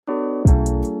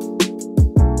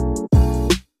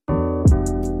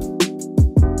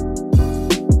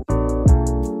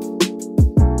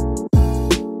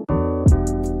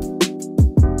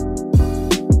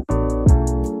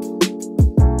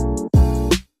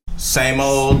Same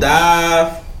old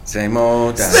dive. Same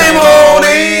old dive. Same old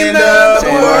end of the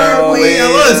work week.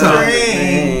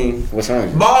 What's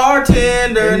song?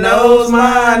 Bartender knows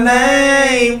my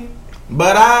name,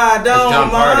 but I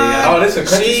don't mind. Oh, this is a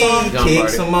country song? She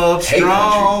kicks him up Hate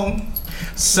strong.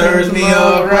 Serves me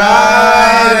up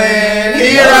right, and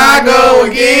here I go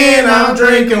again. I'm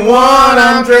drinking one,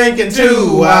 I'm drinking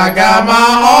two. I got my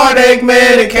heartache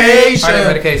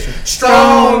medication.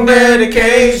 Strong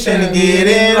dedication to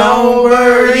getting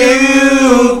over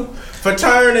you for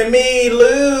turning me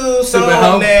loose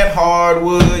on that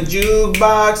hardwood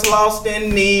jukebox, lost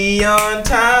in neon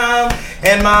time.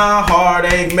 And my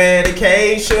heartache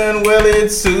medication, well, it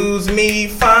soothes me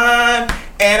fine.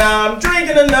 And I'm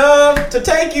drinking enough to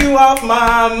take you off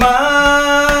my mind.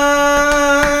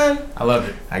 I love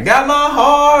it. I got my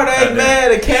heartache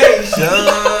medication.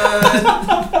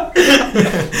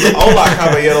 Hola,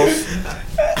 caballeros.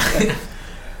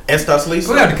 Estas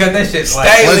listas. We have to cut that shit.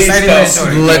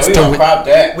 Let's do it. Crop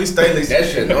that. We stay listed. That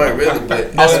shit annoying, really.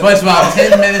 But SpongeBob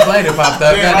 10 minutes later popped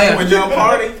up. Goddamn. With Jump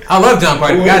Party. I love Jump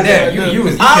Party. Goddamn.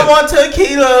 You I want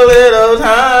tequila, little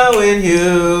time with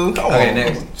you. Come okay, on.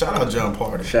 next. Shout out Jump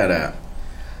Party. Shout out.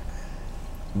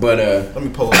 But let me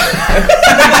pull up.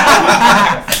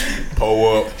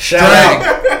 Pull up. Shout out.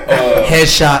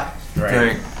 Headshot.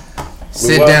 Drink.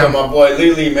 Sit welcome down. My boy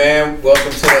Lily, man.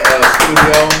 Welcome to the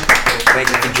studio. Thank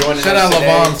you for joining us.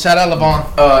 Shout out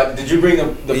Livan. Did you bring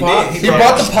the pop? He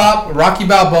brought the pop. Rocky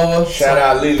Balboa. Shout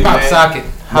out Lily, pop man. socket.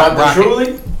 Hot rocket.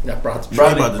 Truly? Yeah, brought the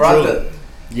Truly.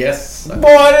 Yes. Boy,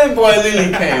 this boy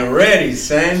Lily came ready,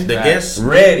 son. The guests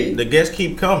ready. The guests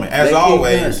keep coming. As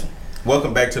always,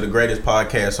 welcome back to the greatest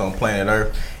podcast on planet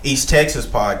Earth, East Texas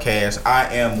Podcast. I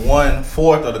am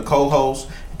 1/4 of the co-host,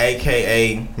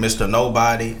 aka Mr.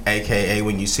 Nobody, aka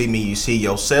when you see me, you see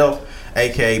yourself,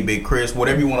 aka Big Chris,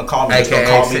 whatever you want to call me. Just gonna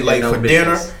call me late for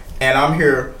dinner. And I'm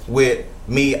here with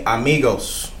me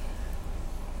amigos.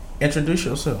 Introduce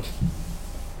yourself.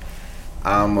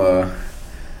 I'm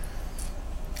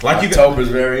like October's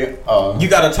very you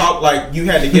gotta talk like you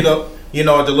had to get up, you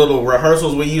know, at the little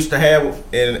rehearsals we used to have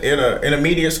in a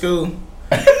media school.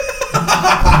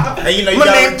 And you know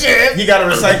you gotta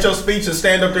recite your speech and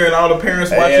stand up there and all the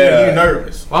parents watching you and you're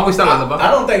nervous. Why don't we start with the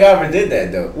I don't think I ever did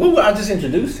that though. Well, I just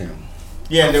introduced him.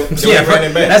 Yeah, then we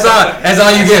running back. That's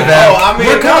all you get, man. I mean,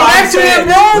 we're coming back to it,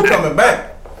 bro. We're coming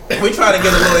back. We trying to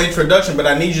get a little introduction, but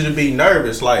I need you to be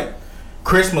nervous, like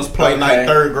Christmas play night,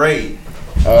 3rd grade.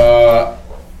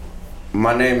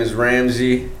 My name is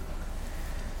Ramsey.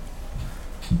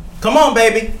 Come on,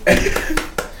 baby.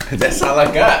 That's all I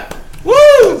got. Woo!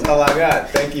 That's all I got.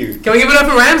 Thank you. Can we give it up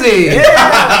for Ramsey?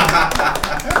 Yeah.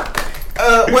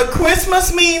 What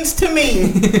Christmas means to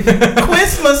me.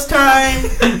 Christmas time.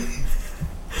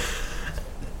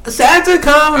 Santa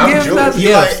come and give us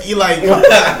gifts. You like What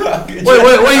do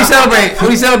you celebrate? What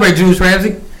do you celebrate, Jewish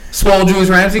Ramsey? Swole Jewish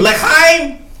Ramsey?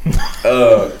 L'chaim?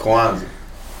 Kwanzaa.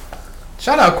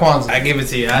 Shout out Kwanzaa. I give it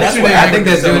to you. That's what I think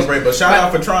that's Jewish. But shout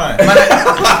out for trying.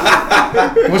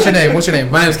 What's your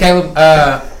name? My name's Caleb.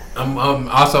 I'm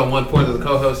also 1/4 of the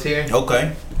co-host here.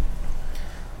 Okay.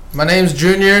 My name's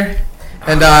Junior,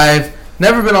 and I've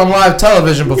never been on live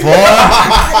television before.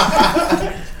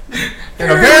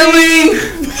 And apparently,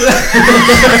 seen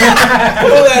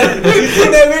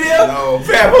that video? No.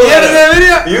 You had that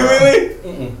video? You really?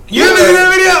 You haven't seen that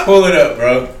video? Pull it up,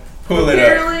 bro. Pull it up.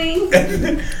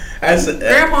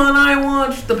 Grandpa and I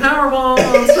watched the Powerball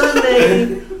on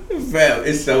Sunday. Fam,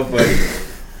 it's so funny.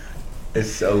 It's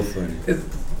so funny.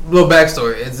 Little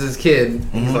backstory. It's this kid.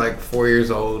 He's like 4 years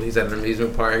old. He's at an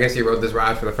amusement park. I guess he rode this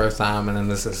ride for the first time, and then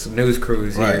there's this news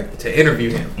cruise here to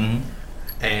interview him.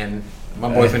 And my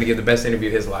boy's gonna give the best interview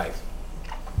of his life.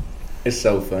 It's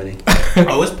so funny.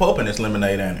 Oh, it's pulp in this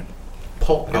lemonade, ain't it?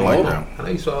 Pulp. I like that. I know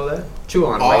you saw that. Chew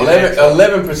on it.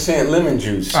 11% lemon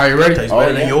juice. Are you ready? Tastes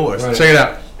better than yours. Right. Check it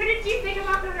out. What did you think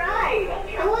about the ride?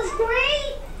 It was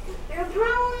great.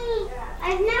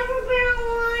 I've never been on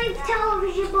live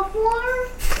television before,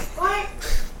 but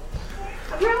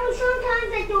apparently sometimes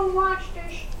I don't watch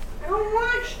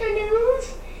the news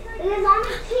because I'm a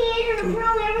kid, and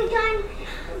apparently every time.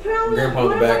 Grandpa in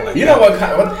the back, like you know what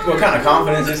kind of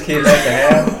confidence this kid has to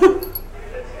have?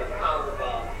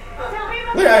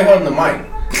 Look how he holding the mic.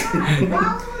 That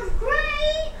was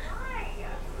great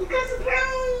because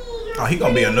apparently. Oh, he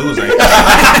gonna be a news anchor.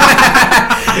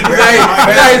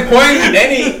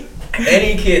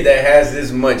 Any kid that has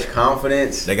this much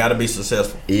confidence, they gotta be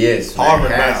successful. Yes,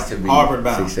 Harvard has to be Harvard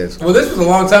bound. successful. Well, this was a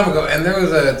long time ago, and there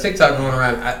was a TikTok going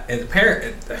around. And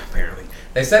apparently,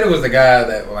 They said it was the guy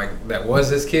that was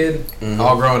his kid,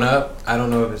 all grown up. I don't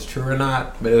know if it's true or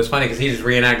not, but it was funny because he just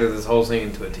reenacted this whole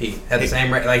scene to a T. Had the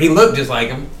same he looked just like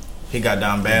him. He got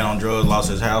down bad on drugs, lost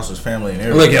his house, his family, and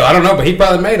everything. Look, yo, I don't know, but he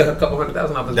probably made a couple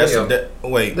 $100,000 off this video.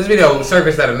 Wait, this video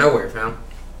surfaced out of nowhere, fam.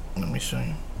 Let me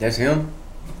see. That's him.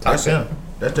 That's him.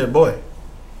 That's that boy.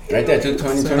 Right there,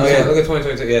 2022. Oh yeah, look at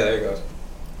 2022. Yeah, there he goes.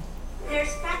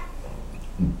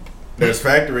 There's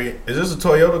factory. Is this a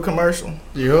Toyota commercial?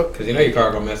 Yep. Because you know your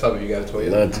car gonna mess up if you got a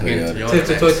Toyota. Love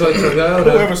Toyota.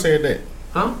 Whoever said that?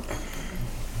 Huh?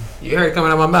 You heard it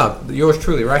coming out of my mouth. Yours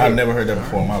truly, right here. I've never heard that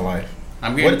before in my life.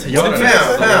 I'm getting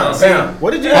Toyota.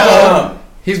 What did you?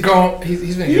 He's grown.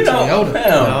 He's been getting Toyota.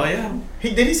 Oh yeah.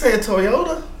 Did he say a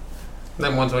Toyota?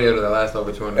 That one Toyota that lasts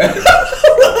over 200.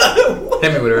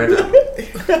 Hit me with it right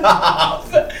now.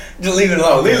 Just leave it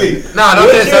alone. Leave it. No, don't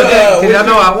say it. Y'all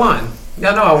know I won.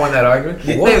 Y'all know I won that argument.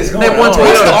 Name one Toyota.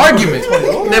 What's the argument?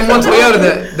 Name one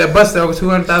Toyota that busted over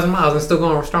 200,000 miles and still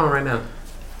going strong right now.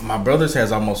 My brother's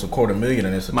has almost $250,000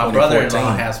 and it's a My 2014.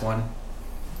 brother-in-law has one.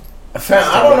 I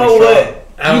don't know what.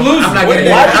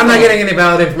 I'm not getting any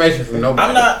valid information from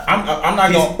nobody. I'm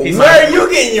not going. Where are you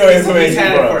getting your He's information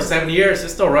had it from? for 7 years.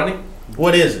 It's still running.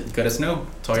 What is it? Good as new.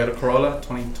 Toyota Corolla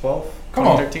 2012. Come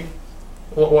on. 2013.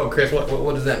 What, Chris?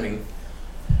 What does that mean?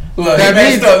 Look, That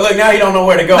means- look, now you don't know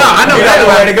where to go. No, I know you exactly don't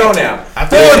know where to go now.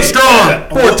 Ford strong.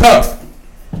 Ford tough.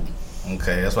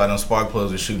 Okay, that's why them spark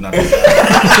plugs are shooting out. Piece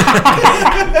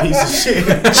of shit.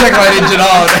 Check my engine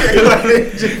on.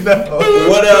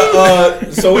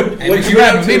 What so what you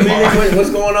up to? What's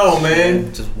going on,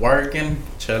 man? Just working,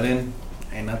 chilling.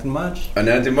 Ain't nothing much.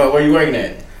 Nothing but where you working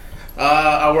at?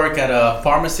 I work at a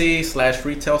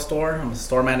pharmacy/retail store. I'm a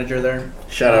store manager there.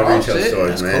 Shout out retail stores,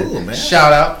 That's man. cool, man.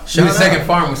 Shout out. Shout You're the second out.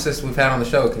 pharmacist we've had on the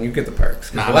show. Can you get the perks?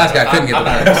 'Cause Nah, the last guy couldn't get I'm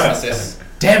the not a perks. pharmacist.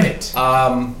 Damn it.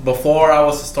 Before I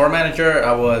was a store manager,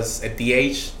 I was a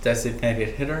DH,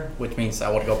 designated hitter, which means I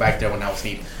would go back there when I was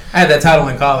needed. I had that title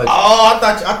in college. Oh, I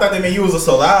thought they meant you was a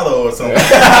soldado or something. They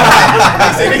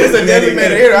said niggas a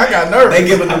designated hitter. I got nervous. They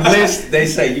give them the list. They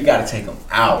say you got to take them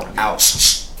out.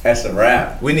 Ouch. That's a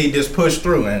wrap. We need this push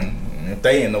through, and if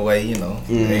they in the way,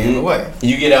 they in the way.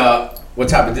 You get what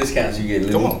type of discounts you get?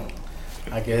 Lou? Come on.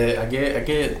 I get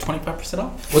 25%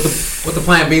 off. What the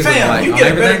plan B's looking like you on get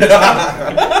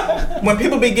everything? When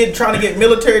people be trying to get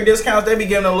military discounts, they be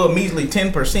giving a little measly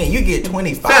 10%. You get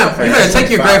 25%. Fam, you better take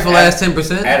your grateful ass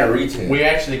 10%. At a retail. We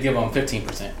actually give them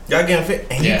 15%. Y'all getting fit,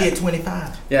 and Yeah. you get 25.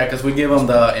 Yeah, because we give them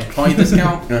the employee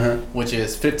discount, Uh-huh. which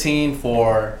is 15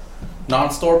 for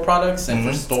non-store products, and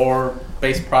for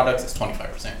store-based products, it's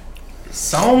 25%.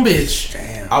 Some bitch.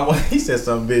 Damn. He said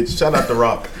something, bitch. Shout out to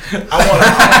Rock. I want to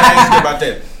ask you about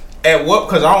that. At what?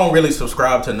 Because I don't really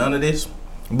subscribe to none of this.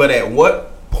 But at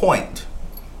what point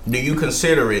do you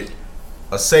consider it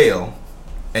a sale,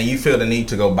 and you feel the need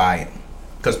to go buy it?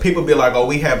 Because people be like, "Oh,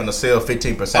 we having a sale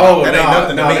 15%." Oh, that ain't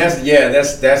nothing to me.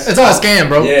 That's It's all a scam,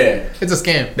 bro. Yeah. It's a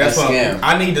scam. That's a what scam.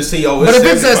 I need to see. Oh, But if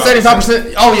it's at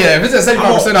 75%, oh yeah, if it's at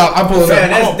 75% off, I'm pulling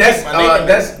Man, up.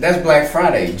 that's Black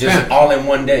Friday, just Man. all in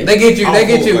one day. They get you I'll pull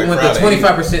with Black the Friday.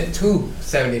 25% to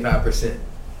 75%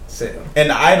 sale. And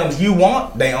the items you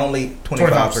want, they only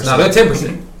 25%. No, they're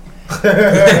 10%.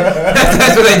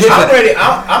 That's what they get. I'm ready.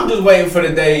 I'm just waiting for the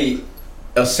day.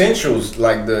 Essentials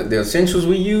like the essentials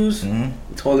we use,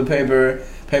 toilet paper,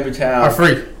 paper towel, Are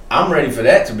free. I'm ready for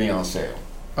that to be on sale.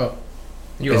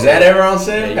 You Is old. that ever on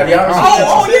sale? Yeah, Have y'all ever seen that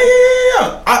on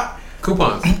sale? yeah.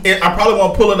 Coupons? I probably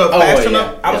won't pull it up fast yeah,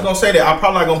 enough. I was yeah. gonna say that I'm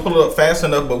probably not gonna pull it up fast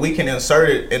enough, but we can insert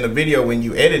it in the video when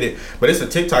you edit it. But it's a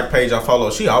TikTok page I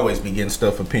follow. She always be getting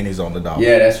stuff for pennies on the dollar.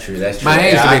 Yeah, that's true. That's true. My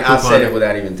hands to be I said couponing. it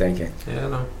without even thinking. Yeah, I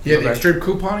know. Yeah, the extreme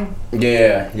couponing.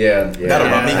 Yeah. That'll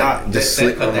run me hot. They Just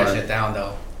slip cut on that mine. shit down,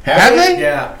 though. Have they?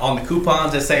 Yeah, on the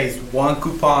coupons, it says 1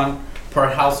 coupon per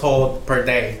household per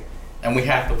day. And we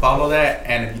have to follow that.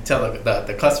 And if you tell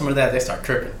the customer that, they start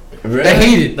tripping. Really? They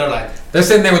heated. They're like, They're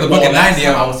sitting there with a book at last 90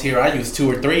 time I on. was here, I used 2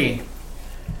 or 3.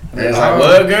 And it's like,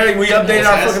 well, girl, we updated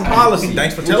our fucking policy.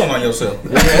 Thanks for telling on yourself.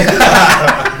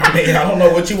 I don't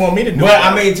know what you want me to do. But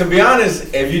I mean, to be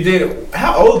honest, if you did,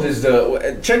 how old is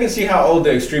check and see how old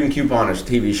the Extreme Couponers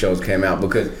TV shows came out,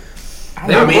 because it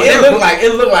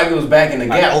looked like it was back in the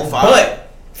Like gap. 05. But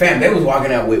fam, they was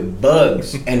walking out with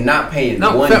bugs and not paying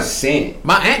No, 1 fam. cent.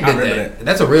 My aunt I did remember that.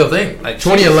 That's a real thing. Like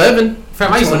 2011.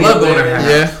 Fam, I used to love going to her house.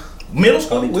 Yeah. Middle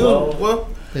school? 2012. Well,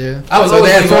 Yeah. I was over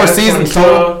there 4 seasons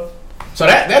total. So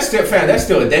that's still fam. That's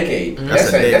still a decade. That's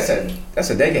a decade. That's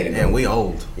a decade ago. and we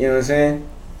old. You know what I'm saying?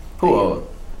 Who old?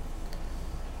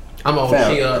 I'm old.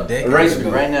 Fam. She decade Erase me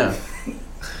ago. right now.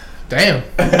 Damn.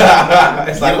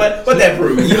 It's like what that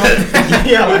proves?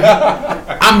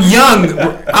 I'm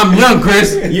young,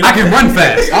 Chris. I can run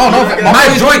fast. I don't know. If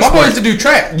My joints boy used to do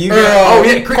track.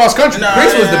 Cross country.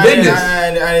 Chris was the business.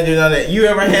 I didn't do none of that. You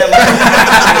ever had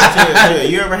like?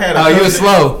 You ever had a? Oh, you was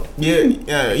slow.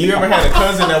 Yeah. You ever had a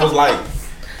cousin that was like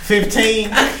 15?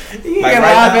 You Like got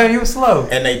right right now? you was slow.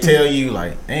 And they tell you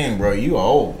like, "Dang, bro, you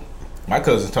old." My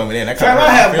cousin told me that. Fam,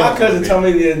 my cousin told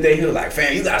me the other day, he was like,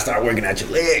 "Fam, you gotta start working out your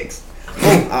legs."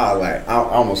 I was like, I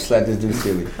almost slapped this dude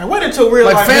silly. Like, wait until real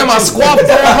Like, life. fam, I squat for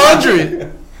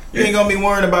 100. You ain't gonna be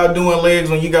worried about doing legs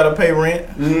when you gotta pay rent.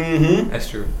 Mm-hmm. That's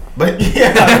true. But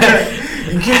yeah,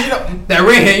 because you know, That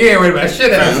red hair, you ain't worried about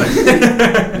shit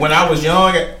else. when I was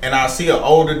young and I see an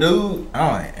older dude,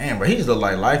 I'm like, damn, bro, he just look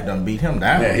like life done beat him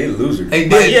down. Yeah, he's a loser. They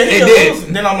Like, did. yeah, They he a did.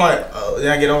 loser. Then I'm like, then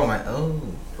I get on, I'm like, oh.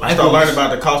 I Life start was- learning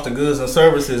about the cost of goods and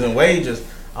services and wages.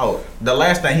 Oh, the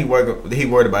last thing he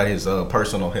worried about his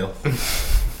personal health.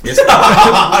 He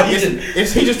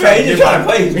just trying to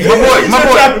play.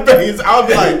 I'll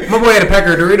be like, My boy had a pack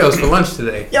of Doritos for lunch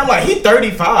today. yeah, I'm like, he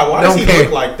 35. Why does Don't he care.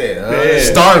 look like that? Yeah.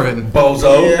 Starving.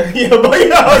 Bozo. Yeah, but you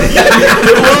know,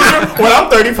 when I'm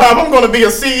 35, I'm gonna be a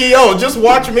CEO. Just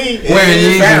watch me. Wearing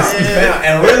Yeezys. Fam,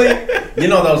 and really, you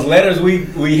know those letters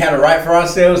we had to write for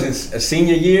ourselves in a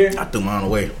senior year? I threw mine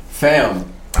away.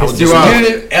 Fam, I was It's too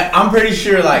just off. I'm pretty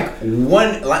sure like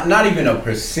not even a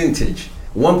percentage,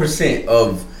 1%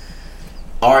 of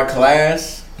our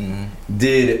class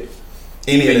did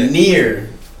even near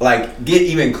like get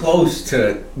even close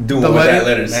to doing The what letter? that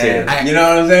letter said. Man, You know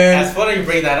what I'm saying? That's funny you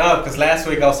bring that up because last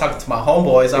week I was talking to my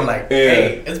homeboys. I'm like,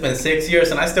 hey, it's been 6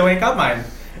 years and I still ain't got mine.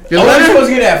 Your You're letter? supposed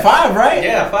to get at 5, right?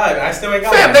 Yeah, 5. I still ain't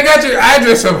got Fam, mine. they got your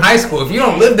address from high school. If you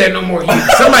don't live there no more,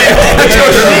 somebody got your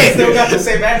I shit. still got the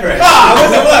same address. What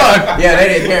the fuck? Yeah, they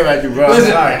didn't care about you, bro.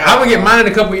 Listen, Sorry. I'm gonna get mine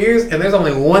in a couple years, and there's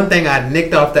only one thing I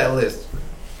nicked off that list.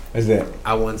 What's that?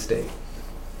 I won state.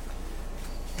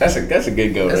 That's a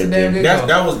good go That's right a damn there. good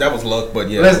goal. That was luck,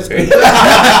 but yeah. That's,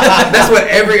 that's what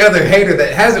every other hater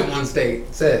that hasn't won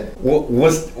state said.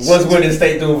 What's winning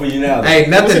state doing for you now? Hey,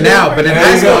 nothing it now, doing? but in There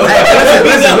high you school, go.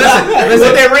 hey,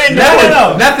 listen. that written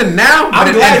down. Nothing now, but I'm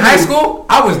in glad high you- school,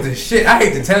 I was the shit. I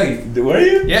hate to tell you. Were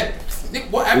you? Yeah.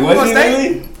 What? I Was won he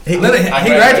state. really? He I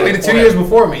graduated 2 years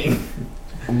before me.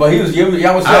 But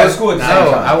y'all was still at school at the same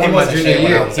No, time. I won He my wasn't junior shit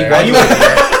when I year. was He there.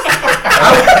 graduated.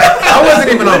 I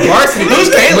wasn't even on varsity.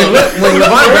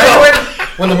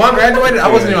 When LeVon graduated, I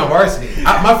wasn't even on varsity.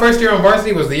 My first year on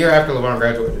varsity was the year after LeVon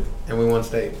graduated, and we won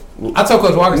state. I told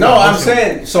Coach Walker. No, I'm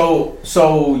saying so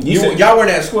y'all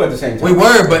weren't at school at the same time. we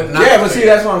were, but not. Yeah, but see,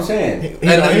 that's what I'm saying.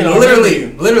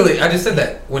 Literally, I just said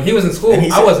that when he was in school,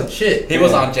 I wasn't shit. He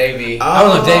was on JV. I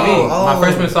was on JV my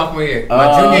freshman sophomore year.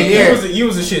 My junior year, You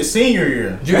was a shit senior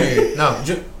year. junior year. No,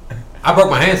 I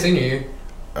broke my hand senior year.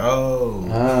 Oh.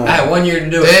 I had 1 year to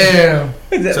do it. Damn.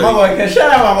 My boy,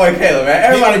 shout out my boy Caleb, man.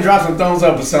 Everybody drop some thumbs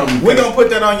up or something. We're gonna put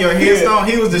that on your headstone.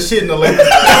 He was the shit in the left.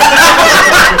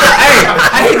 Hey,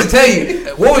 I hate to tell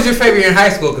you, what was your favorite year in high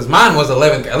school? Because mine was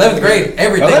 11th grade.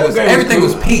 Everything 11th was grade was everything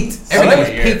was cool. peaked. Everything was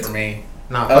year peaked for me.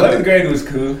 No, 11th grade was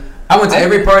cool. I went to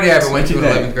every party I ever went to in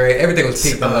What you 11th grade. Everything was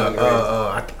peaked in 11th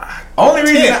grade. Only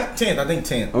reason 10th, I think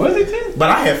 10th. was it 10? But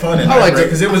I had fun in I that liked grade it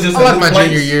because it was just I a like new my place.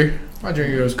 junior year. My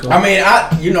junior year was cool. I mean,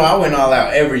 I went all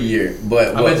out every year,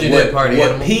 but I bet you did party what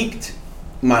animal. peaked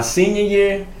my senior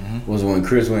year was when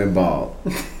Chris went bald.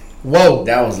 Whoa.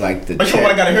 That was like the But you know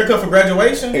when I got a haircut for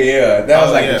graduation? yeah, that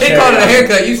was Oh, like yeah. the He called it a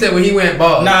haircut. You said when he went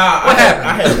bald. Nah, what I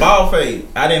happened? had bald fade.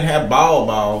 I didn't have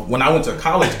bald. When I went to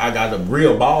college, I got a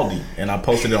real baldy, and I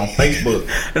posted it on Facebook.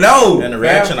 No, And the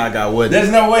reaction I got was, there's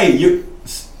no way you.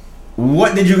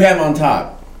 What did you have on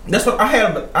top? that's what I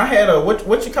had. I had a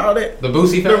what you call that? The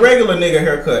Boosie The fam? regular nigga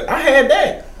haircut. I had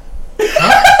that.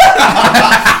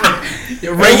 It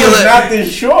was not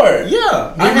this short.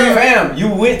 Yeah, I mean, fam, you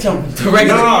went to The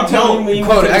regular. you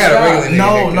Quote it, I got a regular nigga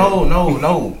No, haircut.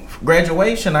 no.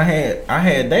 Graduation, I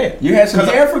had that. You had some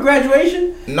hair for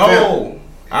graduation? No,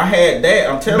 I had that.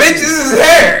 I'm telling Bitches you. is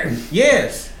hair.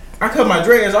 Yes, I cut my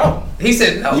dreads off. He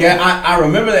said no. Yeah, I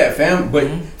remember that, fam. But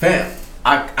fam,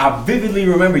 I vividly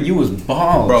remember you was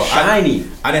bald, Bro, shiny.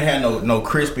 I didn't have no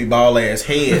crispy ball ass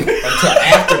head until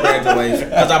after graduation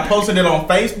because I posted it on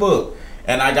Facebook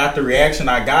and I got the reaction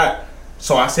I got.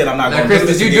 So I said I'm not Now, going to Chris, do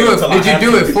this did you again do until it? I Did you have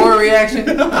do to. it for a reaction?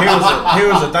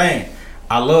 Here's the thing.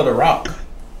 I love The Rock.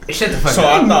 Shut the fuck So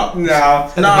up. I thought No,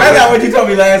 No, that's not what you told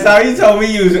me last time. You told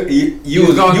me you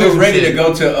was gonna do was some ready shit. to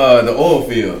go to the oil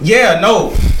field. yeah,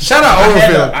 no. Shut up, I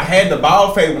Overfield. had the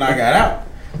bald fade when I got out.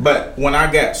 But when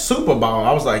I got super bald,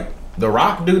 I was like, The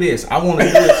Rock do this. I want to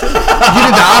do it too. You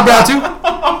did the eyebrow too?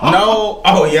 No.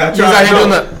 Oh yeah. You was out here doing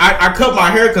that? I cut my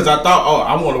hair because I thought,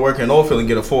 I want to work in oil field and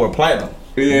get a Ford Platinum.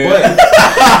 Yeah. But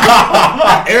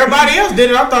everybody else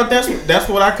did it. I thought that's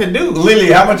what I could do.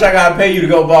 Lily, how much I gotta pay you to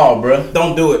go bald, bro?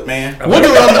 Don't do it, man. We'll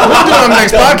do it on the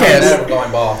next podcast. Never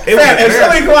going bald. If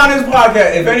somebody come on this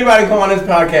podcast, if anybody come on this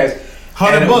podcast,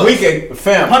 $100. we can,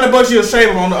 fam. $100 you'll shave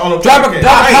them on the Drop a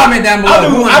podcast. comment down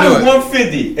below. I do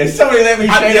 150. If somebody let me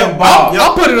shave them bald,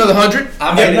 I'll put another 100.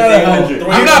 I'm Yeah, another 100.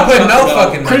 I'm not putting no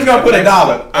fucking Chris money. gonna put $1.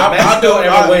 If Mexico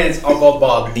ever wins, I'll go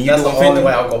bald. You That's the doing only 50?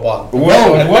 way I'll go bald.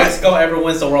 Whoa, If what? Mexico ever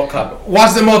wins the World Cup.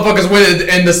 Watch the motherfuckers win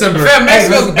in December. Fam,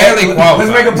 Mexico's barely qualified.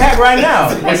 Let's make a pact right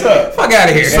now. What's up? Fuck out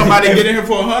of here. Somebody get in here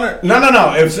for 100. No.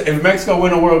 If Mexico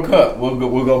win a World Cup, we'll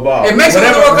go bald. If Mexico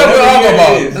win the World Cup, we'll all go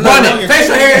bald. Run No, it.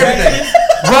 Facial hair, everything.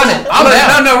 Run it. I'm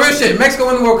down. No, real shit. Mexico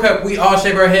win the World Cup. We all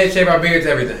shave our heads, shave our beards,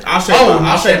 everything. I'll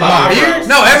shave my beard?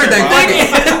 No, everything. Fuck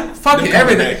it. Fuck it,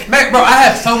 everything. Bro, I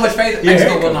have so much faith that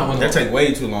Mexico will not win the That World Cup. take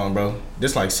way too long, bro.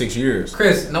 This like 6 years.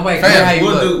 Chris, nobody Fam, care how you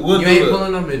we'll look. do- we'll You do ain't it.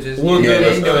 pulling no bitches. We'll You do ain't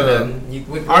it. doing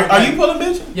nothing. Are you pulling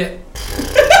bitches? Yeah.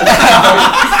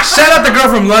 Shout out the girl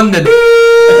from London.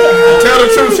 Tell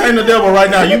the truth, shame the devil right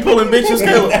now. You pulling bitches,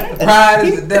 Caleb? Pride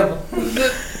is the devil.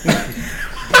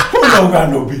 Who don't got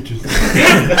no bitches?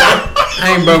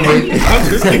 I ain't broke with. I'm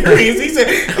just curious. He said,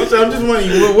 I'm just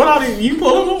wondering, what are these? You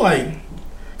pulling them like?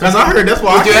 Because I heard that's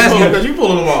why What I you can't pull asking? them because you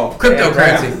pulling them off.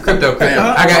 Cryptocurrency.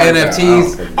 I got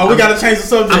NFTs. Oh, we got to change the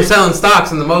subject. I'm selling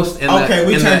stocks in the most in Okay,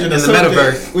 we the, changing in the the subject.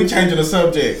 metaverse. We changing the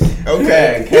subject.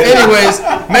 Okay. Anyways,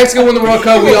 Mexico win the World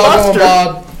Cup. We all going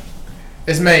bald.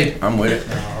 It's made. I'm with it.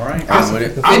 All right. I'm with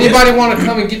it. If anybody want to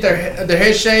come and get their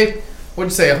head shaved,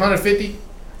 what'd you say, 150?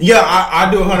 Yeah,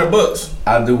 I do $100.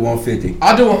 I'll do 150.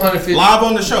 I'll do 150. Live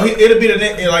on the show. It'll be the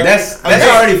next. Like That's okay.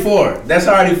 already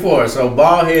four. So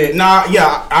bald head. Nah,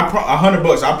 yeah,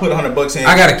 $100. I put $100 in.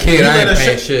 I got a kid. You I ain't better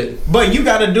paying sh- shit. But you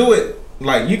got to do it.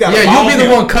 Like you got. Yeah, you be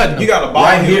the one cutting them. You got to ball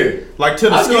Right him. here. Like to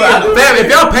the I skin. do- Fam, if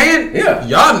y'all paying, Yeah.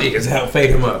 y'all niggas help fade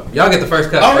him up. Y'all get the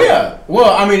first cut. Oh yeah.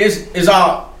 Well, I mean, it's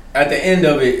all at the end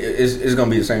of it. It's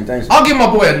gonna be the same thing. I'll give my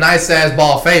boy a nice ass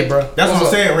ball fade, bro. That's what I'm What's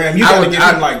up? saying, Ram. You I got to would- give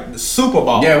him like the Super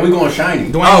Bowl. Yeah, we going shiny.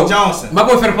 Dwayne Johnson. My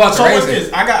boy finna pull out the So what's razor.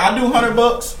 this? I do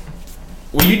 $100.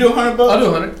 Will you do $100? I'll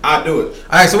do 100. I do it.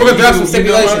 All right, so we're gonna drop some You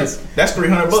do 100? stipulations. That's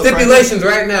 $300. Stipulations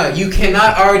right now. You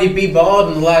cannot already be bald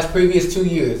in the last previous 2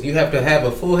 years. You have to have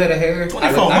a full head of hair. I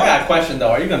 24 got months. a question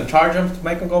though. Are you gonna charge him to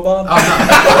make him go bald? Oh,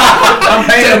 no. I'm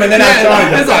paying him and then I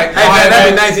charge him. It's like, hey man,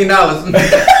 that'd be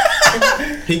 $19.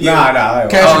 He Nah.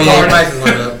 Cash Oh your yeah, card. prices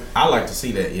went up. I like to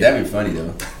see that. Yeah. That'd be funny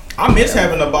though. I miss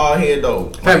having a bald head though.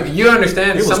 Fam, you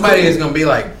understand? It was Somebody cool. is gonna be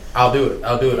like, I'll do it.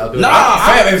 I'll do it. I'll do it. Nah,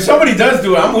 Fam, if somebody does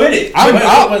do it, I'm with it.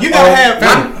 you gotta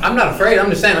have. I'm not afraid. I'm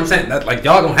just saying. I'm saying that like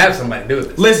y'all gonna have somebody do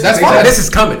it. Listen, That's listen, fine. This is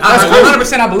coming. That's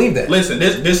 100%. I believe that. Listen,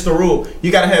 this is the rule.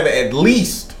 You gotta have at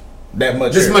least that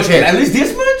much. This hair. much hair. At least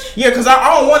this much? Yeah, because I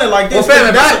don't want it like this.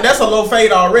 Well, fam, if That's a low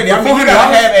fade already. I For mean, you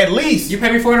gotta $400? have at least You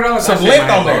pay me $400. some length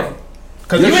on there.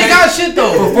 Cause You ain't got shit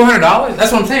though. For $400.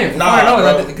 That's what I'm saying. For Nah,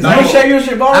 $400. bro. Because No. You shave your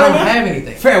shit bald I right don't now? have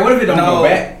anything. Fam, what if it don't No. go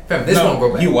back? Fam, this won't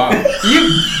grow back. You wild. We done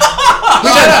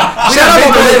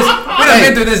been through this. We done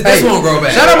been through this. This Hey, won't grow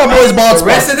back. Shout out my boy's bald The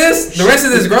rest spot.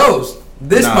 of this grows.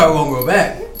 This Nah. part won't grow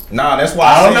back. Nah, that's why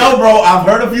I don't said- know, bro. I've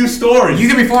heard a few stories. You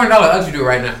give me $400. I'll let you do it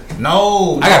right now.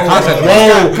 No, I got contract.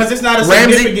 Whoa. because it's not a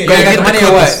Ramsey, significant. go You get got the money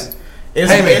or what? cookies.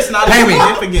 It's not Pay me.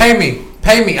 significant. Pay me.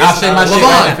 Pay me. I'll It's shave not my shit Livan.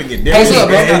 right now. Significant. Pay What's me. up,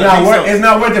 bro? It's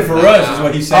not worth it for us, is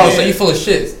what he's Oh, saying. so you full of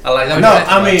shit. I like that. No,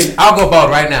 I mean, I'll go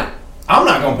bald right now. I'm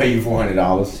not gonna pay you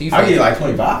 $400. So you I'll give you fucking- like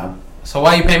 25. So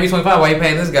why you paying me 25? Why you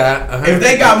paying this guy? If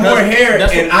they got more hair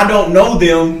That's and I don't know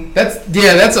them, That's a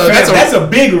that's a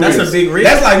big risk. That's a big risk.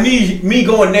 That's like me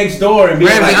going next door and being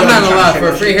Ramsey, like, I'm yo, not I'm gonna trying lie. to For a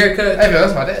shave free my shit. haircut, Hey, man,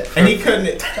 that's my dad. and he cutting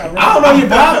it. I don't know your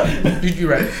pop.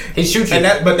 You right. he shoots you.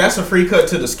 And but that's a free cut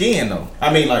to the skin though.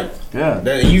 I mean, like, Yeah.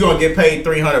 you gonna get paid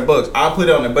 $300. I'll put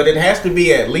it on there, but it has to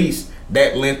be at least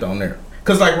that length on there.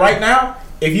 Cause like right now,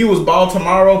 if you was bald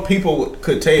tomorrow, people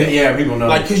could tell. Yeah, people know.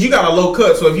 Like, cause you got a low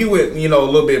cut, so if you went, a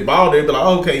little bit bald, they'd be like,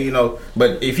 okay,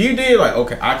 But if you did, like,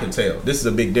 okay, I can tell. This is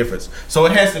a big difference. So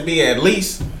it has to be at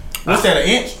least, what's that, an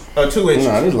inch or 2 inches?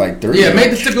 no, this is like 3. Yeah,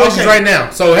 make the stipulations Okay. right now.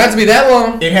 So it has to be that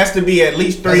long. It has to be at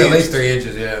least 3 That's inches. at least 3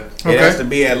 inches. Yeah. It has Okay. to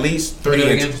be at least Can we 3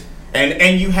 do it inches.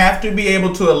 And you have to be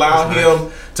able to allow That's him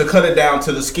to cut it down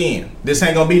to the skin. This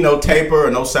ain't gonna be no taper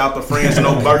or no South of France or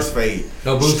no burst fade.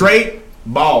 No boost. Straight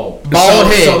bald. Bald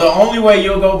head. So the only way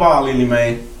you'll go bald, Lily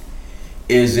man,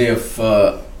 is if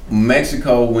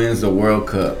Mexico wins the World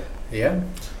Cup. Yeah.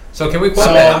 So can we quote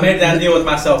So- that? I made that deal with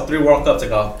myself 3 World Cups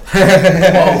ago.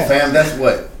 Oh, fam, that's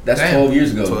what? That's Damn. 12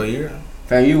 years ago. 12 years.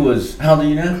 Fam, you was how old are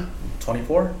you now?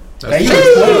 24. Fam, you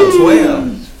was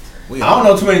 12. I don't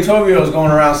know too many 12-year-olds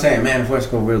going around saying, "Man, if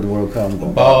West go win the World Cup, I'm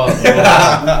going Ball.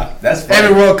 That's funny.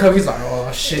 Every World Cup, he's like, oh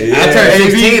shit. Yeah. I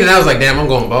turned 16 and I was like, damn, I'm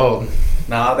going bald.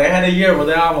 Nah, they had a year where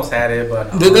they almost had it,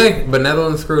 but Did they? But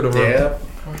Netherlands screwed them. yeah.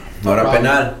 No era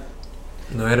penal.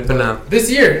 No, had a penal. This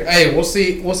year, hey, we'll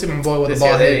see my boy with This the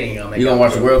year ball they head. ain't gonna make You gonna it.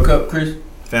 watch the World Cup, Chris?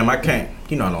 Fam, I can't.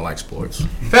 You know I don't like sports.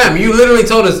 Fam, you literally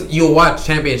told us you'll watch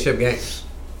championship games.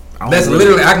 I don't That's really-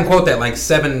 literally, I can quote that like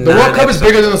 7, The 9 World Cup is episodes.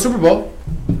 bigger than the Super Bowl.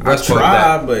 I Let's quote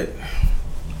try, but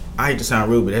I hate to sound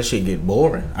rude, but that shit get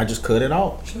boring. I just cut it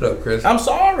off. Shut up, Chris. I'm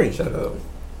sorry. Shut up.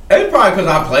 It's probably because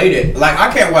I played it. Like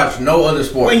I can't watch no other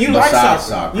sport. When you like besides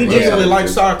soccer, soccer. you genuinely like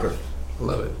soccer.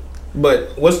 Love it.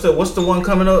 But what's the one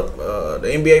coming up? The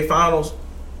NBA Finals.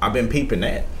 I've been peeping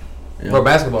that. Yeah. Or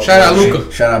basketball. Shout out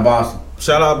Luka. Shout out Boston.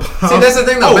 Shout out. See, that's the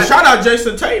thing, though. Oh, shout out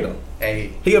Jason Tatum.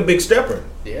 Hey, He a big stepper.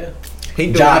 yeah. He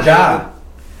doing Ja it. Ja.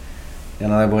 You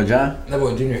know that boy Ja? That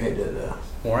boy Junior hated that.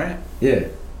 Morant. Yeah.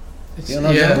 You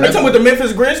know Yeah. Ja? Are you talking about the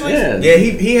Memphis Grizzlies? Yeah. Yeah.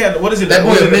 He had what is it? That boy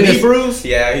was it a the knee menace. bruise?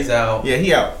 Yeah, he's out Yeah,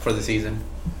 he out. for the season.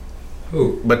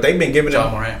 Who? But they've been giving John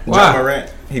him Morant. Why? John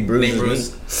Morant. He bruised Knee his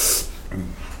bruise. knee.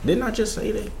 Didn't I just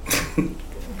say that?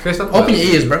 Chris, I'm Open your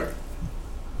ears, bro.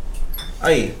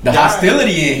 Hey, The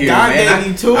hostility in here, God man.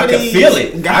 gave you two I of can these. feel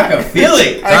it. I can feel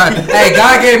it. God, hey,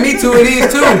 God gave me 2 of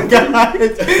these too.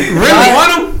 Really?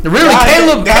 Want them? Really, God-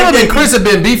 Caleb God and gave Chris have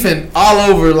been beefing all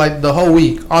over like the whole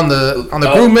week on the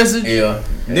group message. Yeah.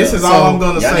 This is So, all I'm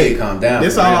gonna Y'all say. need to calm down.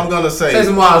 This for all real. I'm gonna Say say.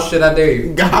 some wild shit, I dare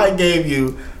you. God gave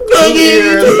you And a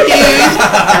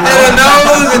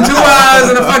nose and 2 eyes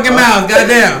and a fucking mouth,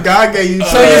 goddamn. God gave you.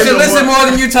 So you should listen more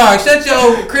than you talk. Shut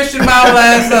your Christian Bible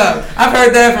ass up. I've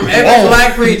heard that from every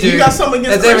black preacher. You got something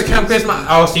against that's ever Christians? come Christmas.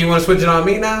 Oh, so you want to switch it on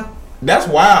me now? That's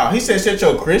wild. He said, "Shut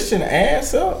your Christian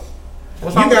ass up."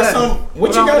 What's You wrong with got that? some.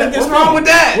 What you wrong got with against that? What's wrong with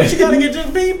that? What you got against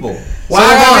just people? So,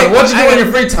 Ron, what you do in your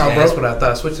free time, Yeah, bro? that's what I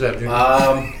thought. Switch it up, Junior.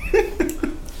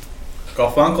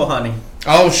 Garfunkel, honey.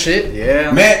 Oh shit.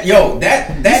 Yeah. Man, yo,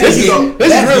 that This is is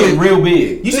this is really- real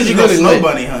big. You said This you is go really snow lit.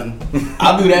 bunny hunting.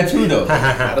 I'll do that too though.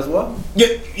 Might as well.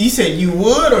 You said you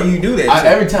would or you do that? Too?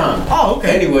 Every time. Oh,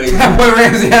 okay. Anyways, Boy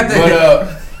Ramsey out there.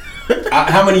 but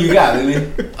how many you got, Lily?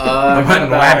 I'm hunting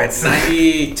about rabbits.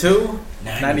 92,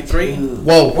 93.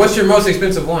 Whoa. What's your most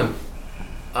expensive one?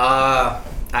 I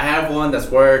have one that's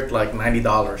worth like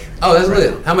 $90. Oh, that's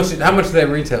lit. How much did that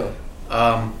retail?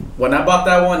 When I bought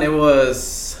that one, it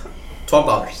was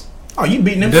 $12. Oh, you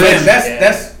beating them? Do they- fans.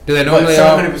 That's Do they what, normally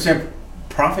 700%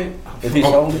 profit if he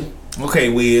sold it. Okay,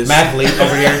 Wiz. Mathlete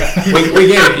over here. we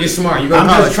get it. You're smart. You go to I'm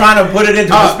college. just trying to put it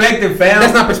into perspective, fam.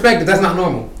 That's not perspective. That's not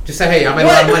normal. Just say, hey, I made a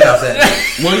lot of money off that.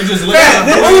 Well, you just look Fam,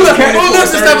 at who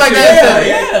looks at stuff like that?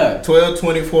 Yeah. 12,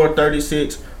 24,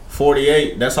 36,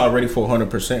 48. That's already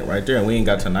 400% right there, and we ain't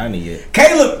got to 90 yet.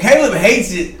 Caleb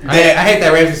hates it. I hate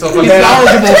that Ramsey so fucking He's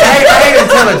knowledgeable. I hate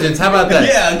intelligence. How about that?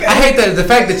 Yeah, okay. I hate the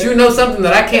fact that you know something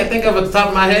that I can't think of at the top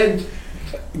of my head.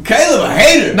 Caleb a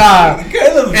hater. Nah.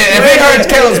 Caleb. If it hurts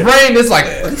Caleb's brain, it's like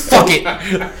fuck it.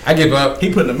 I give up. He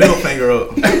putting the middle finger up.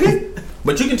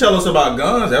 But you can tell us about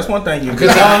guns. That's one thing you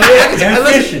Because can.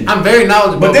 fishing. I'm very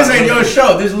knowledgeable. But this about ain't your guns.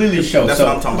 show. This is Lily's show. That's so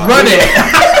what I'm talking about. Run it.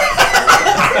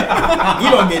 You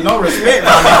don't get no respect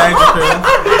from me,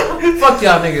 Angel. Fuck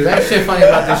y'all niggas. That shit funny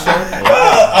about this show.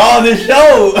 all this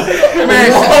show.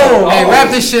 Man, Whoa. hey, wrap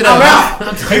this shit up. Yeah,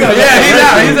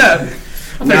 he's out.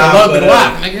 I'm finna Nah, load the but,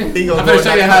 block, nigga. he gonna I'm go finna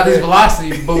show you down how there. these velocity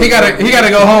bullets. He gotta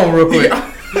go home real quick. I'm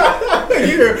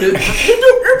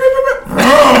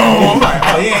like,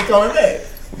 oh, he ain't coming back.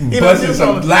 He done Busting do some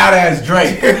something. loud ass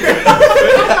Drake. Which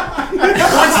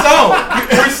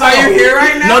song? Are you here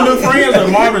right now? No New Friends or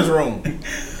Marvin's Room?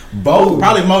 Both.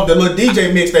 Probably the little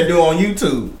DJ mix they do on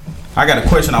YouTube. I got a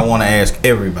question I want to ask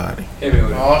everybody.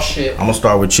 Oh shit. I'm gonna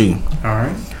start with you. All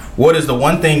right. What is the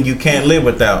one thing you can't live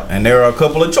without? And there are a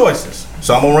couple of choices,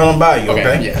 so I'm gonna run them by you.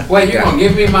 Okay. Yeah. Wait, you gonna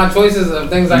give me my choices of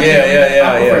things I can't?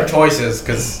 I prefer choices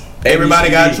because Everybody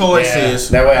got choices.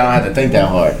 That way I don't have to think that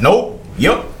hard. Nope.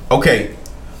 Yep. Okay.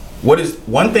 What is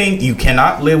one thing you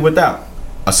cannot live without?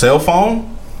 A cell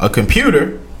phone, a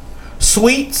computer,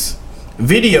 sweets,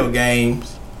 video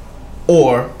games,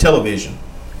 or television.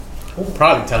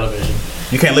 probably television.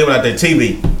 You can't live without that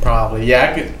TV. Probably,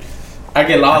 yeah. I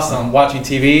get lost on watching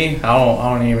TV. I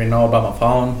don't even know about my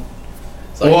phone.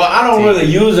 It's like Well, I don't TV. really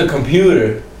use a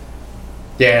computer.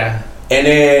 Yeah. And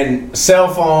then cell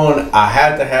phone, I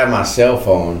have to have my cell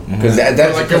phone because that's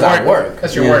Like because your I work. work.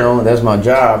 That's your you work. know, that's my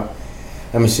job.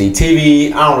 Let me see.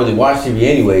 TV, I don't really watch TV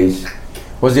anyways.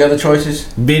 What's the other choices?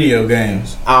 Video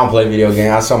games. I don't play video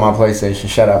games. I saw my PlayStation.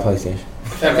 Shout out PlayStation.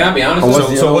 Fam, can I be honest?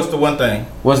 Oh, What's the one thing?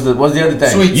 What's the other thing?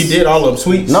 Sweets. You did all of them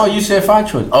sweets. No, you said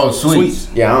 5 choices. Oh, sweets.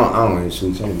 Sweets. Yeah, I don't eat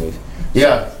sweets anyways.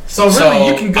 Yeah. So really,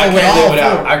 you can go with all four.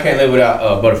 I can't live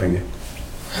without Butterfinger.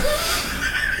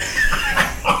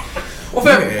 Well,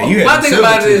 fam, Yeah, you had my thing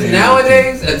about it is facilities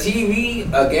nowadays a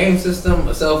TV, a game system,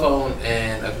 a cell phone,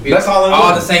 and a computer That's all in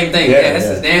one. the same thing. Yeah, That's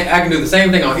yeah. just damn. I can do the same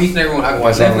thing on each and every one. I can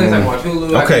watch That's all Netflix, in I can one. watch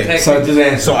Hulu, I Okay, can text. So just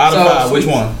answer. So out of So, 5, which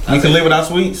sweets. one? You can live without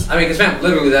sweets. I mean, because fam,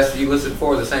 literally, that's you listed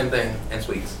for the same thing and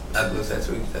sweets. I listed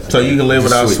sweets. That's So you can live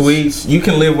Just without sweets. sweets. You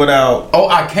can live without. Oh,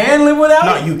 I can live without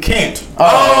No, it? you can't.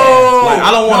 Oh, Like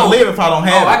I don't want to live if I don't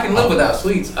have. Oh, I it. can live without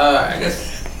sweets. I guess.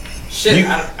 Shit, You-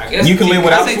 I guess you can live TV.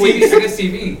 without I say sweets? TV. I guess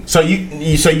TV. So you Oh,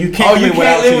 can't you live can't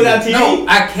without live TV. without TV? No,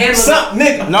 I can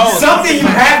live. No, Something you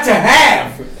have to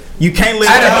have. You can't live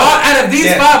Out without. of these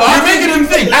Yeah. 5 options, You're making him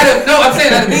think. I'm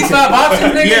saying out of these 5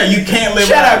 options, nigga. Yeah, you can't live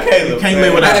Shut without. up, Caleb, You can't man.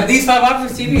 live Out without. of these 5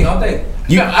 options, TV all day.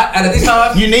 You- Out of these 5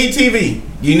 options, You need TV.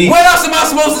 You need. what else am I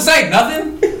supposed to say?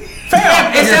 Nothing.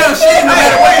 Fam, It sounds shit no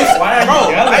matter what.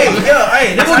 bro.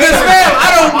 Hey, Well, just fam,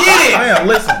 I don't get it. Fam,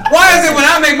 listen. Why is it when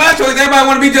I make my choice, everybody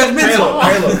want to be judgmental?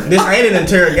 Caleb, this ain't an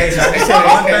interrogation. I just said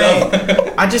one thing.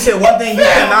 I just said one thing you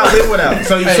cannot live without.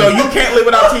 So you can't live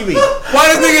without TV. Why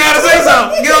this nigga gotta say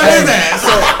something? Get on his ass.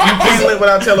 So you can't live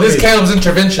without This television. Caleb's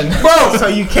intervention. Bro, So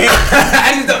you can't.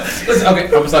 I just don't. Listen, okay,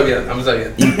 I'm gonna stop you.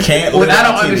 You can't live What I without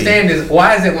don't TV. understand is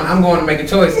why is it when I'm going to make a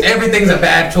choice, everything's a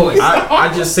bad choice?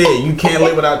 I just said you can't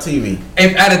live without TV.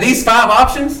 If out of these 5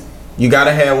 options, You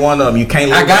gotta have one of them. You can't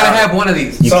live. I gotta without have one of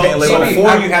these. You can't live so without.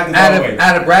 before you have to go away.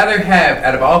 I'd rather have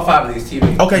out of all 5 of these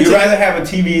TV. Okay, You'd TV. rather have a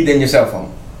TV than your cell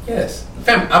phone. Yes,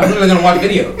 fam, I'm literally gonna watch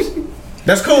videos.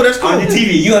 That's cool. That's cool. On your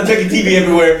TV, you gonna take your TV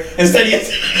everywhere instead of your.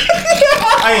 This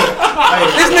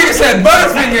nigga said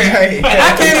Butterfinger. Hey.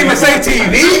 I can't even say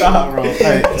TV. Stop, bro.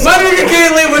 Hey. My nigga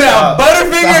can't live without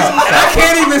Butterfingers. I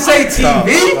can't even say TV.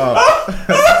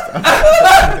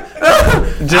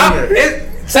 Junior.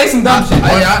 Say some dumb shit.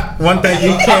 One thing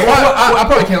you can't. I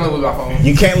probably can't live with my phone.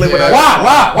 You can't live without.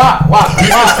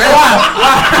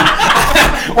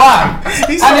 Why?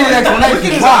 He's I need an Look at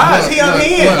explanation. his Why? eyes. He on Look,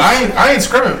 in. I ain't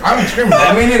screaming. I ain't screaming.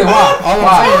 Me neither. Why? All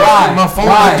I'm saying is my phone.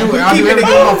 I do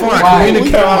everything on my phone. I Why?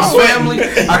 communicate with my Why? family. I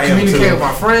I am communicate too. with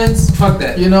my friends. Fuck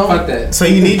that. You know? Fuck that. So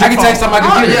you need your I can phone. text on my Oh,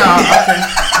 computer. yeah, okay.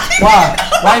 Why?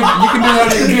 Why? You can do that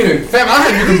on your computer. Fam, I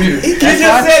have your computer. You just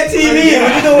said TV.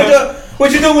 What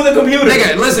you doing with the computer?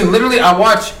 Nigga, listen. Literally, I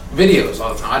watch videos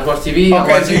all the time. I watch TV. I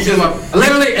Okay, watch so you YouTube.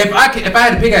 Literally, if I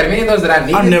had to pick out of any of those that I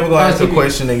needed, I'm never gonna ask the TV.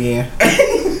 question again.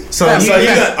 So Fam, you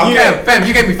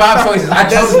you gave me 5 choices. I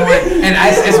chose one, and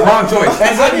it's the wrong choice.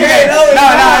 okay. No,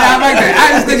 I'm like that.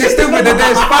 I just think it's stupid that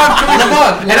there's 5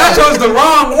 choices, and I chose the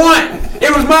wrong one. It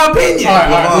was my opinion. All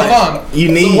right, you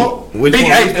need which Big,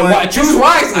 one? hey, choose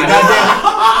wisely,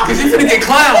 goddamn, because you're gonna get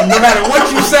clowned no matter what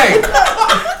you say.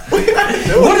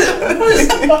 What is?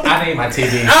 I need my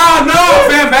TV. Oh no,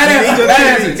 fam, bad answer.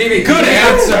 Bad answer. TV. Good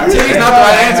answer. TV's not the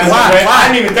right answer. Why? I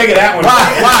didn't even think of that one. Why?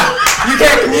 You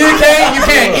can't communicate. You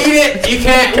can't eat it. You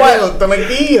can't what?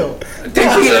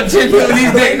 Tequila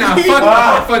these days. Now,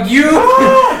 fuck you.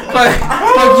 Fuck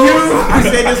you. I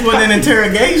said this was an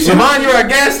interrogation. Lamont, you're a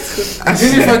guest.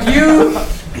 Junior, fuck you.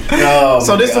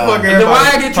 So this is fucking. Then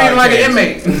why I get treated like an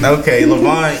inmate? Okay,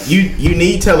 Livan, you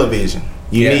need television.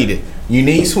 You need it. You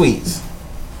need sweets.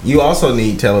 You also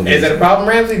need television. Is that a problem,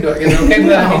 Ramsey? Is it okay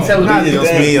that I need Not television?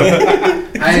 just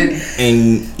me.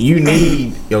 And you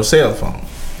need your cell phone.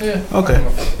 Yeah. Okay.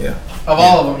 Yeah. Of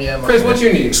all of them, yeah. Chris, what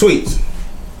you need? Sweets.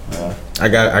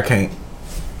 I can't.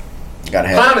 Gotta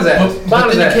have. Clown his ass. But Clown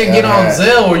his then you ass. can't get on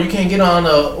Zelle or you can't get on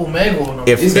Omega or no.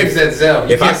 If These niggas said Zelle.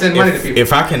 You can't send money to people.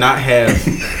 If I cannot have,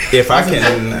 if I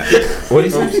can, what do you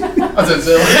say? I said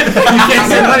Zelle. You can't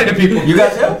send money to people. You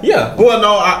got that? Yeah. Well,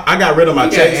 no, I got rid of my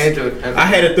Yeah, Chase. Android. I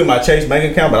had it through my Chase bank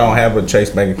account, but I don't have a Chase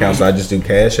bank account, so I just do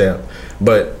Cash App.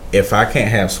 But if I can't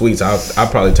have sweets, I'll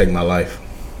probably take my life.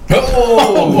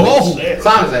 Oh,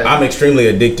 Clown his ass. I'm extremely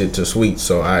addicted to sweets,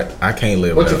 so I can't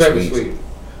live What's your without favorite sweets. sweet?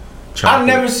 I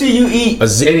never see you eat. A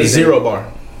zero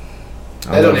bar.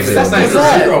 That don't even, that's not even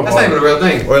that's not even a real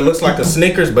thing. Or it looks like a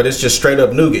Snickers, but it's just straight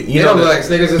up nougat. It don't look like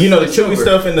Snickers. You know the chewy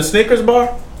stuff in the Snickers bar?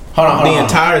 Hold on. The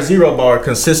entire zero bar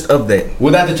consists of that.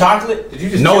 Without the chocolate? Did you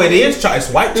just No, it is. It's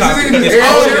white chocolate. is- It's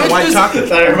oh, coated in white chocolate.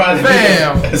 Fam.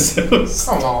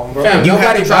 Come on, bro. Fam, You have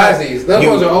nobody to try tries it. these. Those You-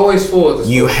 ones are always full. At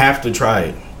the You store. have to try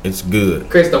it. It's good.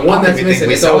 Chris, the one that's missing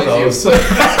is always you.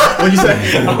 What'd you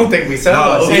say? I don't think we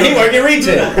sell No, those. see, He working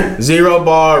retail. Zero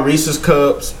bar, Reese's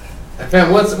cups.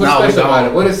 Fam, what's No, we special about don't.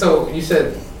 it? What is so? You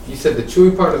said the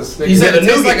chewy part of the Snickers. You said the it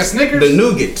tastes nougat. like a Snickers? The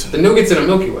nougat. the nougat's in a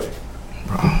Milky Way.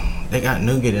 They got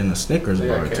nougat in the Snickers They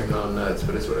bar got too. caramel nuts,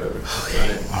 but it's whatever.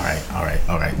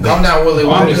 All right. Calm down, Willie.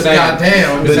 I'm just saying.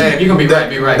 Goddamn. I'm just saying, if you're gonna be right,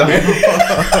 be right.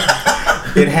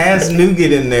 It has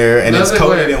nougat in there, and Does it's it?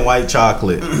 coated Where? in white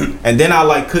chocolate. And then I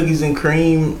like cookies and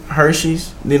cream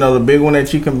Hershey's. You know, the big one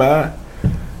that you can buy.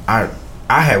 I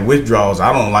have withdrawals.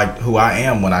 I don't like who I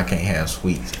am when I can't have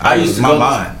sweets. I used to my go.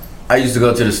 mind. I used to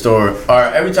go to the store, or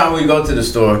every time we go to the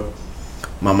store,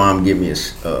 my mom give me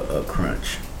a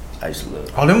crunch. I used to love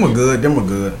it. Oh, them were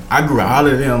good. I grew out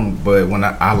of them, but when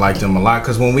I liked them a lot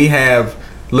because when we have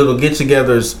little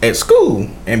get-togethers at school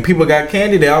and people got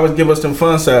candy, they always give us them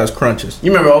fun-size crunches.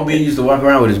 You remember OB used to walk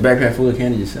around with his backpack full of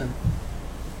candy yourself?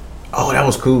 Oh, that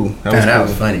was cool. That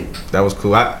was funny. That was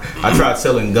cool. I tried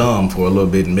selling gum for a little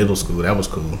bit in middle school. That was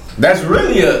cool. That's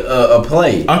really a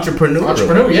play.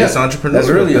 Entrepreneur, yeah. It's entrepreneur. That's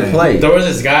really a play. There was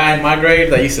this guy in my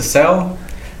grade that used to sell.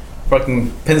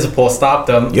 Fucking principal stopped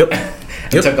him. Yep.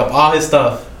 And took up all his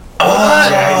stuff. Oh,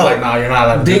 Yeah, he's like, no, you're not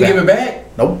allowed to do didn't that. give it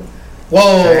back. Nope.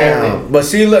 Whoa. But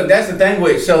see, look, that's the thing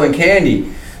with selling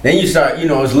candy. Then you start,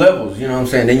 it's levels. You know what I'm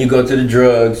saying? Then you go to the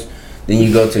drugs. Then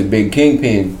you go to big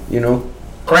kingpin.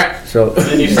 Crack. So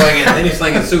Then you're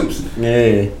slinging soups.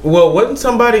 yeah. Well, wasn't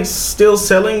somebody still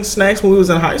selling snacks when we was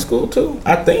in high school too?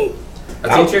 I think.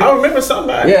 A teacher? I remember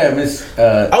somebody. Yeah, Miss.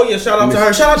 Oh yeah, shout out to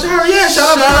her. Shout out to her. Yeah,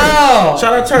 shout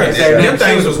out to her. Them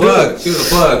things was good. She was a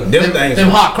plug. Them things. Them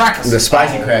hot crackers. The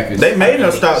spicy crackers. They made her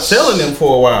stop selling them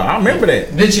for a while. I remember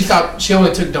that. Then she stopped. She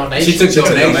only took donations. She took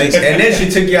donations. And then she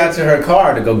took you out to her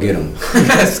car to go get them.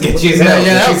 Sketchy as Yeah, hell.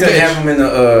 yeah, that She was couldn't good. have them in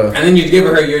the. And then you give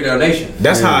her your donation.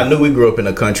 That's how I knew we grew up in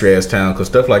a country ass town, cause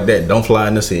stuff like that don't fly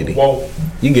in the city. Whoa.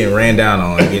 You getting ran down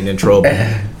on and getting in trouble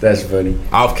That's funny.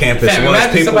 off campus. Fam,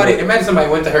 once imagine somebody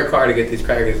went to her car to get these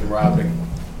crackers and robbed her.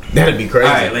 That'd be crazy.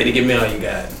 All right, lady, give me all you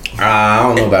got. I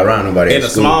don't know about around nobody in at a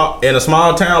school.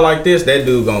 small town like this, that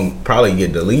dude gonna probably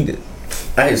get deleted.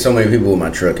 I hit so many people with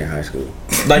my truck in high school.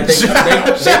 Like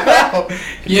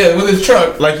Yeah, with his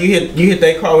truck. like you hit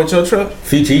their car with your truck.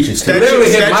 Few teachers too. Literally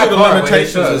hit my Statute of car with his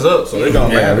limitations truck. is up, so they're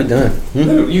gonna Yeah, we matter.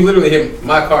 done. You literally hit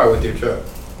my car with your truck.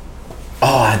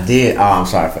 Oh, I did. Oh, I'm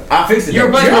sorry. I fixed it. You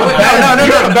replaced though. my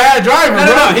You're a bad driver, No,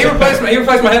 bro. He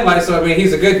replaced my headlights. So I mean,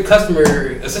 he's a good customer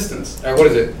assistance, or what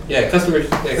is it? Yeah, customer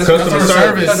service. service. Customer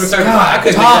service. God, I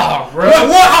couldn't Tom, do bro. that.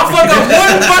 What? I fucked up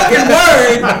one fucking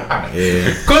word.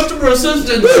 Yeah, Customer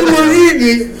assistant.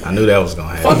 I knew that was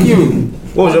gonna happen. Fuck you.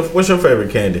 What's your favorite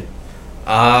candy?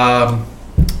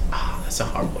 That's a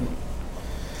hard one.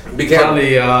 Be careful.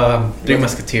 Probably Three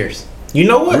Musketeers. You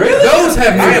know what? Really? Those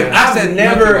have I nougat. I said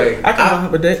never- Milky Way. I can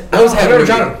vibe with that. Those have never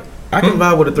tried nougat. them. I can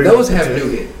vibe with a three. Those have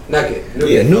nougat. Nugget.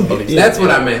 Yeah, nougat. Yeah. That's what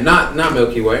I meant. Not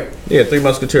Milky Way. Yeah, Three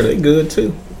Musketeers. They good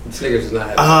too. Snickers is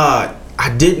not. I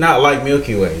did not like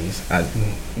Milky Ways. I'll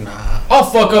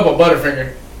fuck up a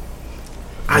Butterfinger.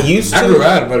 I used to. I grew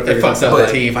out of It Butterfingers. fucks up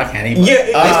the teeth. I can't eat. Yeah,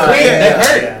 it's crazy. yeah, That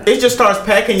yeah. hurt. It just starts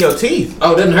packing your teeth.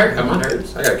 Oh, it doesn't hurt. Mine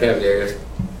hurts. I got cavity areas.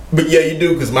 But yeah, you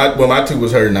do, because when my tooth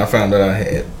was hurting, I found out I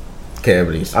had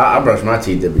cavities. I brush my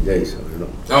teeth every day, so you know.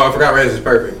 Oh, I forgot Rez is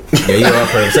perfect. Yeah, you are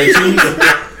perfect. Say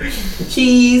cheese.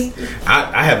 Cheese.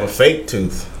 I have a fake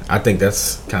tooth. I think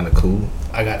that's kind of cool.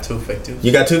 I got two fake teeth.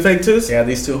 You got two fake tooths? Yeah,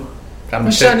 these two. Got My my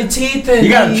shiny shit. teeth and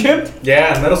You got them chipped?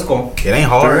 Yeah, in middle school. It ain't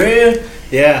For hard. real?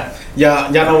 Yeah.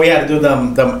 Y'all know we had to do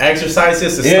them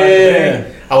exercises to start the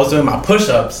day. I was doing my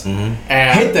push-ups and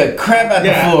Hit the crap out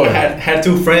the floor. I had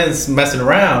two friends messing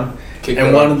around, Kick and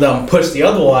it one off. of them pushed the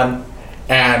other one,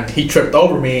 and he tripped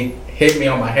over me, hit me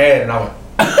on my head, and I went,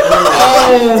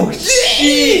 oh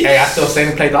shit! hey, I still stand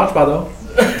and play dodgeball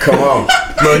though. Come on.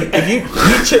 But if you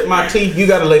chip my teeth, you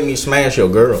gotta let me smash your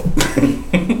girl.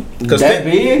 That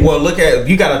big? Well,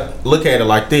 you gotta look at it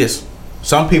like this.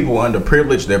 Some people were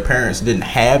underprivileged. Their parents didn't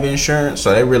have insurance,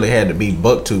 so they really had to be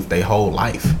bucktooth their whole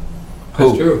life.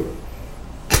 That's true.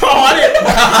 Oh, I didn't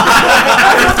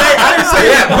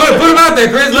say Yeah, put him out there,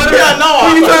 Chris. Let him Yeah, out. no, What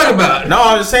are you I- talking about? No,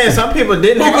 I'm just saying some people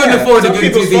didn't. Who couldn't afford to some get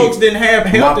people's TV? folks didn't have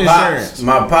health insurance.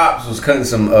 My pops was cutting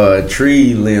some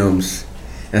tree limbs,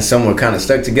 and some were kind of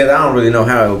stuck together. I don't really know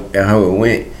how it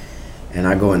went. And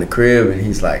I go in the crib, and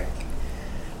he's like,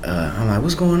 I'm like,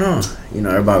 what's going on? You know,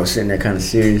 everybody was sitting there kind of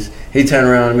serious. He turned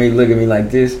around at me, look at me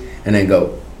like this, and then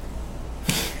go.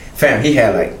 Fam, he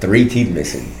had like 3 teeth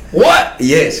missing. What?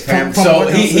 Yes, fam. From So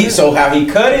what he else? so how he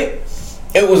cut it,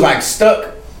 it was like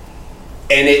stuck,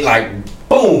 and it like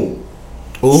boom,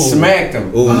 Ooh. smacked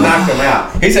him, Ooh. knocked him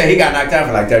out. He said he got knocked out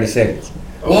for like 30 seconds.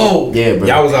 Whoa! Yeah, bro.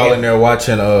 Y'all was all in there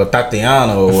watching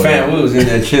Tatiana or whatever. Fam, we was in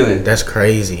there chilling, That's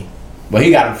crazy. but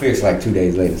he got him fixed like 2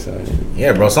 days later. So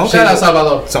Yeah, bro. Shout out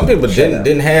Sabalo. Some people Shout didn't out.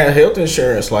 didn't have health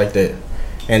insurance like that,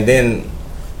 and then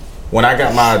when I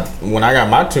got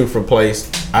my tooth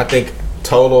replaced, I think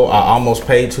total I almost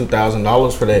paid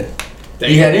 $2,000 for that.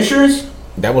 You had insurance?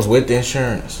 That was with the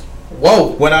insurance.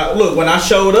 Whoa. When I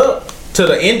showed up to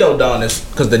the endodontist,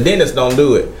 because the dentist don't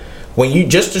do it. When you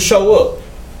just to show up,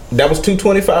 that was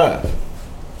 $225.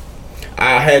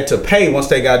 I had to pay once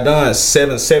they got done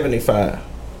 $775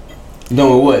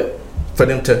 Doing what? for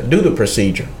them to do the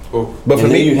procedure. But for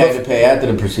me, you had to pay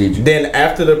after the procedure. Then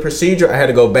after the procedure, I had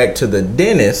to go back to the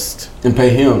dentist And pay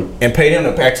him.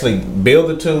 to actually build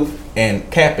the tooth and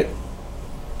cap it.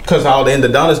 Because all the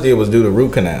endodontist did was do the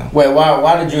root canal. Wait,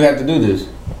 why did you have to do this?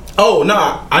 Oh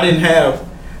no, I didn't have.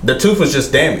 The tooth was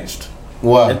just damaged,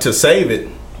 Why? and to save it,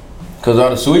 Because all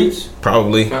the sweets?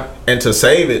 probably, and to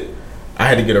save it, I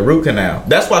had to get a root canal.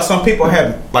 That's why some people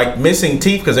have like missing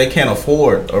teeth because they can't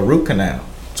afford a root canal,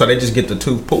 so they just get the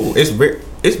tooth pulled. It's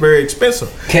very expensive,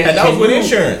 and that was with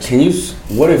insurance. Can you?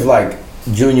 What if like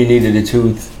Junior needed a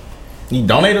tooth? You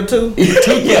donate a tooth?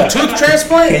 Yeah. Tooth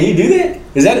transplant? Can you do that?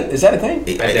 Is that a thing?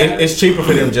 It's cheaper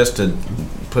for them just to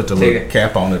put the little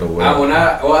cap on it or whatever.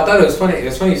 I thought it was funny.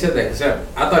 It's funny you said that because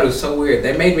I thought it was so weird.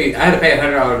 They made me. I had to pay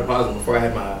 $100 deposit before I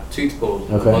had my tooth pulled.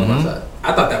 Okay. On my side.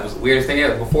 I thought that was the weirdest thing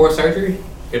ever. Before surgery, you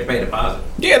had to pay a deposit.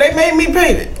 Yeah, they made me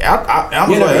pay it. I'm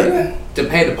like, To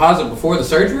pay a deposit before the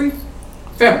surgery,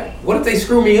 fam. What if they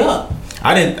screw me up?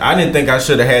 I didn't think I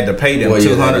should have had to pay them Well,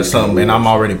 yeah, $200 something, and I'm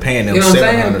already paying them You know what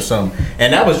I'm $700 something,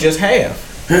 and that was just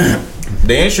half.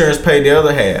 The insurance paid the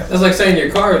other half. That's like saying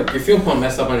your fuel pump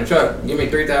messed up on your truck. Give me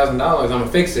 $3,000, I'm gonna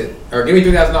fix it, or give me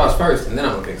 $3,000 first, and then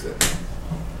I'm gonna fix it.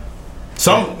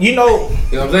 You know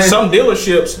You know what I'm saying? some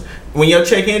dealerships, when your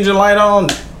check engine light on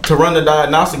to run the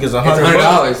diagnostic is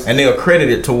 $100, and they'll credit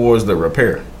it towards the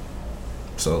repair.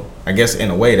 So I guess in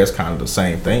a way that's kind of the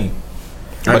same thing.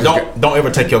 But don't ever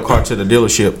take your car to the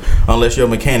dealership unless your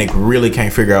mechanic really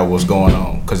can't figure out what's going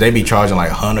on, because they be charging like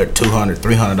 $100, $200,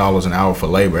 $300 an hour for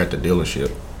labor at the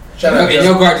dealership. Shut up. And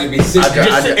your car just be sitting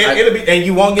there. It'll be, and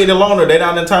you won't get a loaner. They're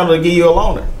not entitled to give you a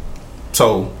loaner.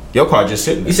 So your car just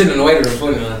sitting You there. sitting in the waiting room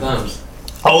twiddling on thumbs.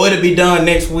 Oh, it'll be done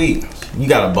next week. You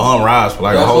got a bum rides for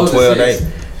like a whole 12 days.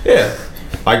 Yeah.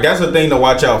 Like that's the thing to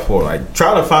watch out for. Like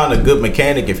try to find a good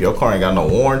mechanic if your car ain't got no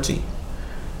warranty.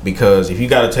 Because if you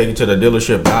got to take it to the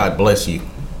dealership, God bless you.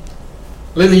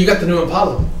 Livan, you got the new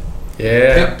Impala.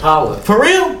 Yeah. Impala. For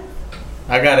real?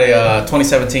 I got a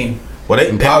 2017 Well, they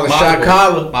Impala shot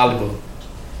collar. Malibu.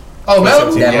 Oh,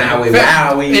 Malibu? That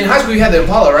Yeah. Maui. In high school, you had the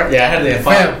Impala, right? Yeah, I had the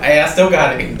Impala. Fam. Hey, I still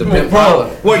got it. The Impala.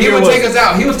 What He year would was take us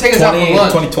out. He would take us out for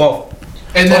lunch. 2012.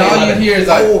 And then all you hear is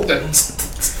like,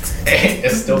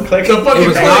 It's still clicking. the fucking It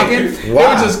was click. knocking? It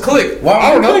would just click. Why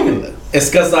I don't would know. it? It's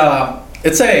because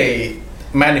it's a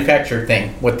manufacturer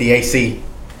thing with the AC.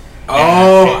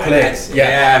 Oh, Clicks.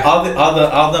 yeah. All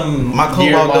them. My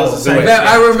year Cobalt does models the do same. it. Man,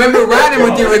 I remember riding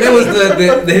with you, and it was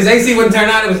his AC wouldn't turn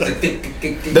on. It was Does it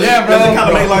kind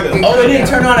of make like a? Oh, it didn't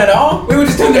turn on at all? we would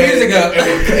just turn the music up.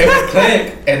 It would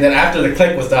click, and then after the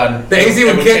click was done, The AC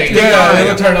would kick. change. Yeah, it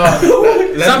would turn on.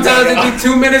 Sometimes it'd be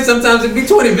 2 minutes, sometimes it'd be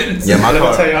 20 minutes. Yeah, my Let me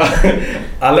car. tell y'all,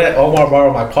 I let Omar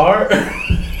borrow my car.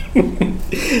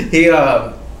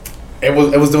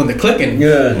 It was doing the clicking.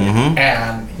 Yeah.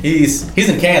 And he's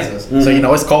in Kansas, so you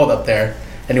know it's cold up there.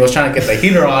 And he was trying to get the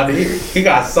heater on. He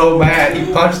got so mad,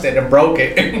 he punched it and broke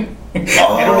it. It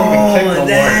don't even click no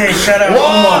more. Shut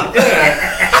up.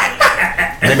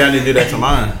 Maybe I need to do that to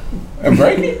mine. And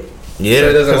break it? Yeah, So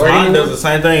it doesn't because work mine anymore? does the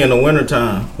same thing in the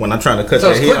wintertime when I'm trying to cut So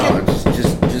that it's heat clicking?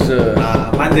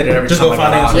 on. Mine did it every Just time go I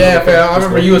got finance out. it. Yeah, fam. I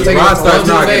remember you was taking Rod it starts to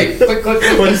the knocking. fake. Click, click,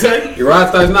 click. What'd you say? Your rod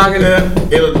starts knocking.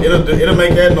 Yeah, it'll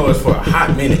make that noise for a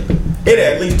hot minute. It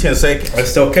at least 10 seconds. It's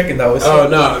still kicking though. It's Oh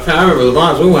no, fam, I remember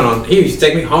Livan's. We went on. He used to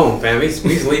take me home, fam. We used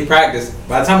to leave practice.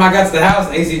 By the time I got to the house,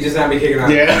 AC just had me kicking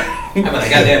out. Yeah. I'm like,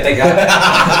 goddamn, thank God.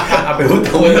 I've been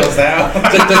with the windows down.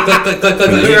 Click, click, click, click, click, click.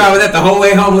 We were out with that the whole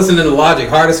way home, listening to Logic,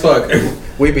 hard as fuck.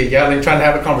 We be yelling, trying to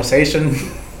have a conversation.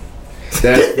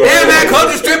 Yeah, man,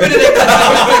 culture stripping it.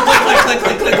 Click,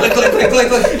 click, click, click, click, click, click,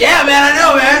 click, click. Yeah, man, I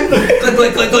know, man. Click,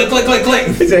 click, click, click, click, click, click.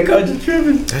 He said, "Coach, you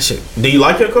tripping." That shit. Do you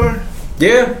like your car?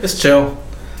 Yeah, it's chill.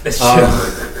 It's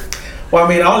Well, I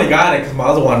mean, I only got it because my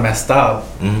other one messed up,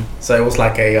 so it was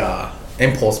like a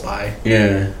impulse buy.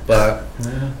 Yeah. But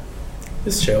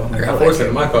it's chill. I got forced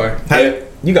into my car. Hey,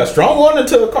 you got strong one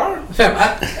into a car? Fam,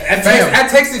 I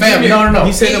texted Fam, Junior. no.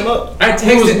 You set him up. I We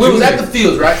texted was at the Junior.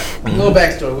 fields, right? Little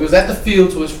backstory. We was at the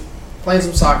fields. We was playing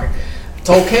some soccer.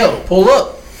 Told Caleb, pull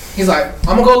up. He's like,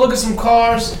 I'm gonna go look at some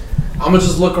cars. I'm gonna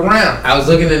just look around. I was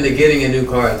looking into getting a new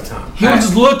car at the time. He was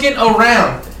just looking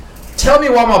around. Tell me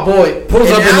why my boy Pulls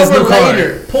an up in this hour new car.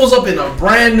 later pulls up in a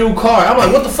brand new car. I'm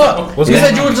like, what the fuck? What's You that?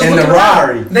 said you were just In looking the around.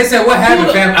 Rari. They said, what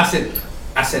happened, fam?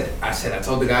 I I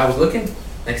told the guy I was looking.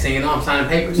 Next thing you know, I'm signing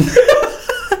papers.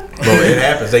 Bro, it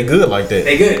happens. They good like that.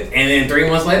 They good. And then 3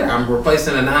 months later, I'm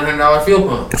replacing a $900 fuel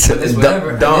pump. So this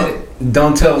whatever.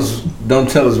 Don't tell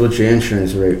us what your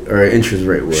insurance rate or interest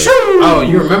rate was. Oh,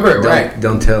 you remember it, right?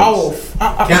 Don't tell us.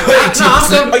 Oh,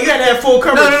 you had to have full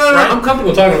coverage. No. Right? I'm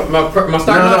comfortable talking about my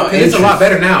starting off. It's a lot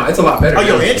better now. It's a lot better. Oh,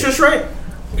 your interest rate?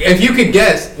 If you could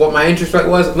guess what my interest rate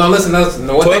was, no, listen.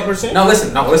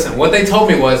 12%? Listen. What they told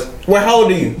me was, Well, how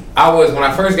old are you? when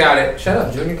I first got it. Shut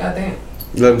up, Junior. Goddamn.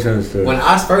 Let me tell you the story. When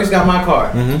I first got my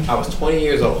car, Mhm. I was 20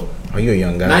 years old. Oh, you a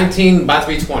young guy. 19, about to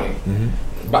be 20.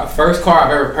 But first car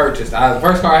I've ever purchased. The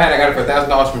first car I had, I got it for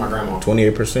 $1,000 from my grandma.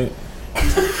 28%.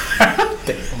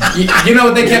 You know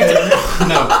what they kept?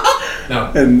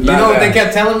 No. You know what they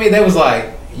kept telling me? They was like,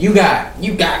 "You got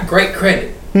great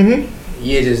credit. Mm-hmm.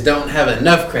 You just don't have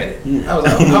enough credit." I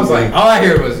was like, all I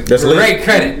heard was That's great lit.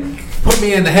 credit. Put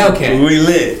me in the Hellcat. We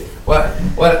lit.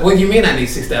 What do you mean I need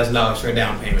 $6,000 for a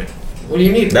down payment? What do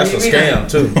you need? That's a What do you mean scam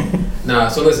too. Nah,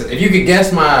 so listen, if you could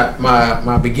guess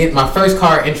my first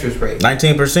car interest rate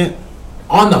 19%.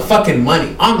 on the fucking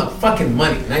money,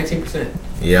 19%.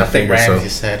 Yeah, I think Ramsey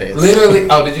so. said it. Literally.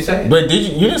 Oh, did you say it? But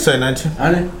you didn't say 19.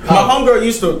 I didn't. My homegirl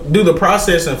used to do the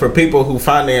processing for people who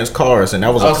finance cars, and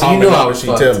that was Oh, a so you common knew I number. was She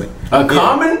fucked. tell me. A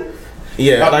common?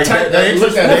 Yeah, like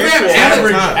Look at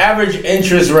average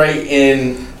interest rate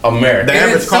in America. The And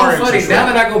average it's so car funny. interest Now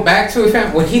rate. that I go back to it,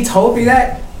 fam, when he told me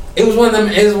that, it was one of them.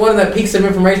 It was one of the peaks of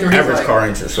information. Where he's Average like, car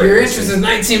interest rate. Your interest is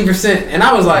 19%, and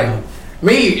I was like,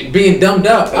 me being dumbed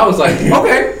up. I was like,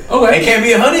 okay. It can't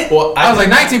be 100. Well, I was like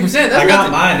 19%. That's I got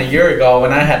nothing. mine a year ago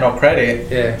when I had no credit.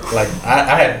 Yeah. Like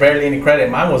I had barely any credit.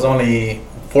 Mine was only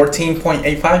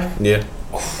 14.85 Yeah.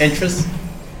 interest.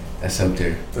 That's up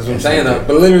there. That's what I'm saying though.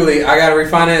 But literally, I got to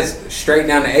refinance straight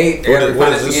down to 8. I got to What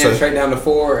does refinance this again say? straight down to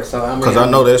 4. So I mean, Because I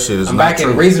know that shit is I'm not back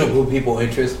true. in reasonable people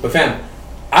interest. But fam,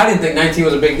 I didn't think 19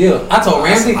 was a big deal. I told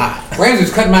Ramsey. Ramsey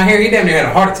was cutting my hair. He damn near had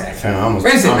a heart attack. Fam, I almost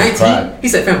Ramsey said 19. cried. He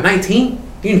said, fam, 19?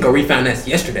 You didn't go refinance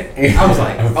yesterday. I was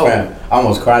like, oh. Fam, I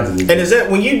almost cried to this. And is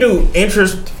that when you do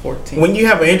interest, 14. when you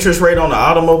have an interest rate on the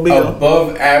automobile?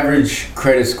 Above average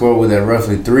credit score with a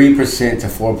roughly 3% to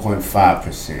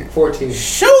 4.5%. 14.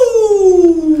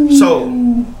 Shoo!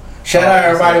 So, Shout out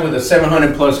everybody with a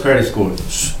 700 plus credit score.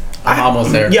 I'm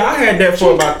almost there. yeah, I had that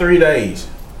for about 3 days.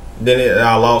 Then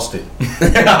I lost it.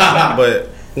 But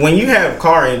when you have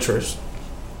car interest,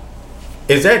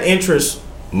 is that interest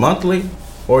monthly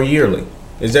or yearly?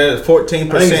 Is that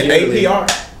 14% I think it's yearly. APR?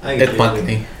 I think It's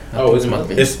monthly. Oh, it's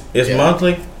monthly. It's Yeah.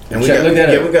 monthly. And we Check- got, look that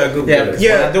yeah, up. we got Google. Yeah, that. because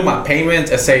when I do my payments,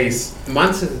 it says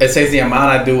Months. the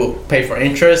amount I do pay for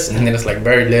interest, and then it's like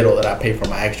very little that I pay for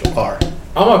my actual car.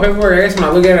 On my paperwork, I guess when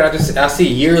I look at it, I see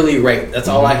yearly rate. That's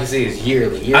all I can see is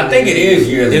yearly. I think it is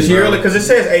yearly. It's yearly because it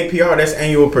says APR. That's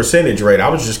annual percentage rate. I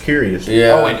was just curious.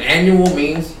 Yeah. Oh, and annual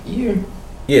means year.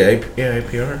 Yeah,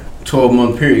 APR.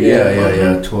 12-month period.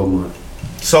 Yeah. 12 months.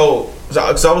 So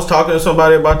I was talking to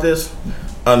somebody about this.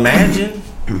 Imagine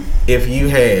if you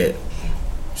had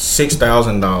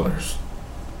 $6,000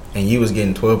 and you was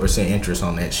getting 12% interest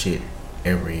on that shit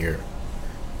every year.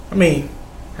 I mean,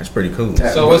 that's pretty cool.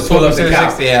 So what's Pull up 12% the of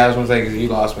count. 60? Yeah, I was gonna say 'cause you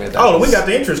lost me at that. Oh, we got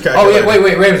the interest Oh calculator. yeah,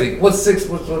 wait, Ramsey. What's 6?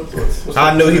 What's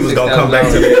I knew he was gonna come back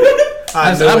to that.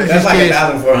 I knew I'm it. That's like curious.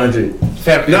 1,400.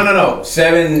 Fam, No.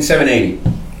 780.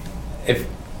 If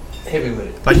hit me with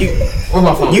it. Like you, Where's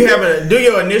my phone? you have a do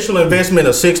your initial investment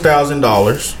of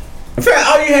 $6,000. In fact,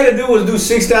 all you had to do was do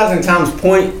 6,000 times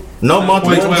point. No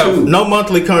monthly, 12. no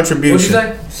monthly What'd you contribution.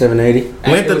 say? 780.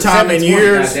 Length of time in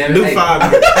years. Goddamn it. Do Hey,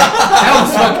 5 years. That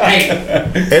was fucking.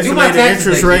 Hey, Estimated taxes interest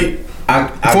next rate, I'm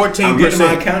getting 14%.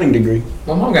 my accounting degree.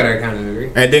 my mom got her accounting degree.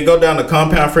 and then go down to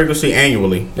compound frequency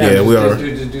annually. Yeah, we are.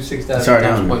 Just do 6,000 Sorry,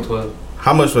 times down. 0.12.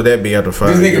 How much would that be after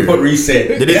 5 This years? nigga put reset.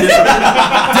 Did it just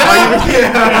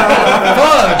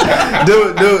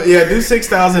do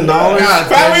 $6,000?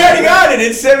 Fine, we already got it.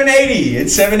 It's 780.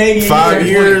 It's 780. 5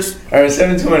 years. Or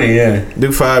 720, yeah.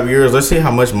 Do 5 years. Let's see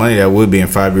how much money that would be in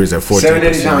 5 years at 14%.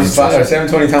 780 times 5, or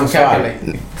 720 times 5.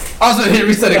 Calculate. Also, hit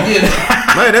reset again.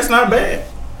 Man, that's not bad.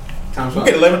 Times You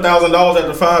get $11,000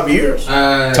 after 5 years.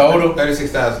 Total?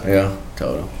 36,000. Yeah,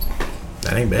 total.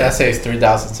 That ain't That bad. says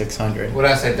 3,600. What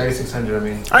did I say? 3,600. I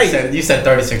mean, You said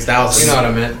 36,000. you know what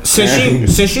I meant.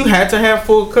 Since you had to have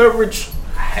full coverage.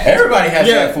 Everybody has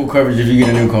to Yeah. have full coverage if you get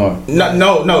a new car.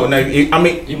 No. I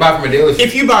mean, You buy from a dealership.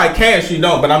 if you buy cash, you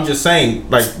don't. But I'm just saying,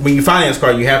 like when you finance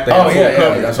car, you have to have Oh, full yeah,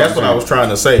 coverage. that's That's what what I'm I was trying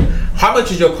to say. How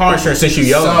much is your car insurance since you're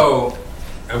young? So,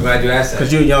 I'm glad you asked that.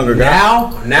 Because you're a younger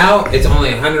guy. Now it's only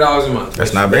 $100 a month.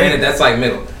 That's which, not bad. granted, that's like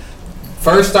middle.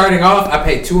 First starting off, I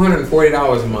paid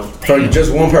 $240 a month. So you're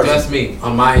just one person. Just me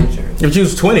on my insurance. If you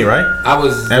was 20, right? I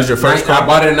was. That was your first car? I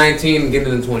bought it at 19, getting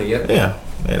it in 20. Yep. Yeah,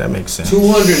 that makes sense.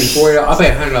 $240. I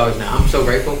pay $100 now. I'm so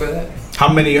grateful for that. How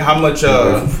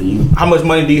much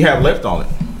money do you have left on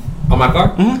it? On my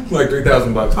car? Mm-hmm. Like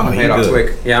 $3,000. I'm paid off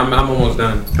quick. Yeah, I'm almost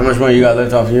done. How much money you got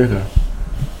left off of your car?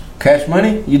 Cash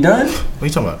money? You done? What are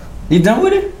you talking about? You done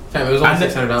with it? Damn, it was only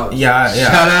 $600. Yeah.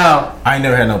 Shout out. I ain't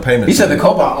never had no payments. You said the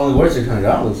Cobalt only worth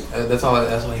 $600. That's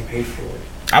all you paid for it.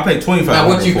 I paid $2,500. Now,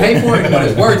 what you pay for it and what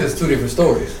it's worth is two different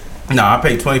stories. No, I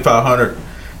paid $2,500.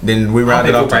 Then we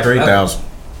rounded up to $3,000.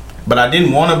 But I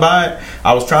didn't want to buy it.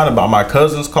 I was trying to buy my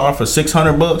cousin's car for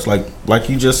 $600, like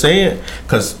you just said.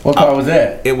 Cause what car was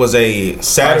that? It was a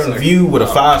Saturn Vue with a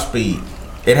 5-speed.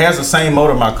 It has the same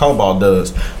motor my Cobalt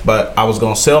does. But I was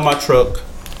gonna sell my truck,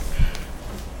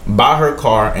 buy her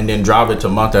car, and then drive it to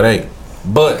Monterey.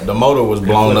 But the motor was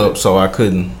blown up, so I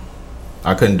couldn't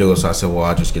do it. So I said, well,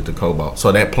 I'll just get the Cobalt.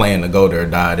 So that plan to go there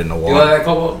died in the water. You like that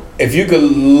Cobalt? If you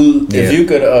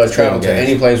could travel to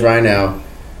any place right now,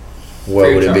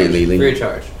 where would it be, Lily? Free of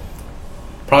charge.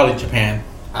 Probably Japan.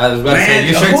 I was about to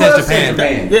say, your shirt says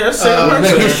Japan.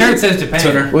 Yeah, your shirt says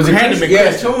Japan. Was it Christian?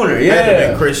 Yeah, Tuner.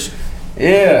 Yeah. Christian.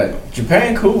 Yeah,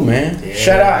 Japan cool, man. Yeah.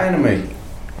 Shout out anime.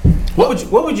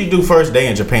 What would you do first day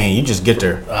in Japan? You just get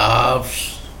there. I'm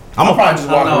probably just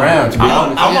walk around. To be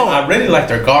honest, I really like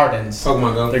their gardens.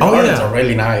 Pokemon Go. Their gardens are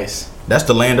really nice. That's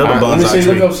the land of the bonsai let me see.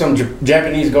 tree. Look up some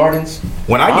Japanese gardens.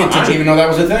 When I didn't even know that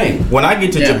was a thing. When I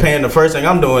get to Japan, the first thing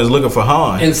I'm doing is looking for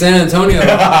Han in San Antonio,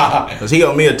 because he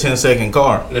owed me a 10-second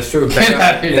car. That's true. They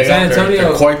got San Antonio,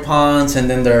 their koi ponds, and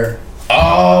then their.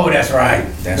 Oh, that's right.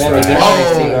 That's right.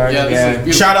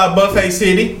 Yeah. Shout out Buffet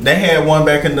City. They had one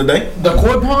back in the day. The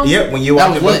koi pond. Yep. When you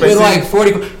walk in Buffet City, like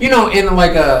 40. In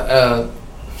like a.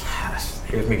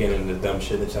 Here's me getting into dumb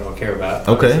shit that I don't care about.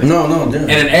 Okay. No. In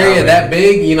an area that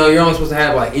big, you're only supposed to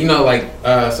have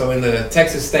so in the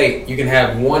Texas state, you can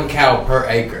have 1 cow per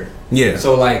acre. Yeah.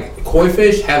 So like koi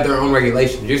fish have their own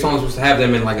regulations. You're only supposed to have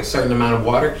them in like a certain amount of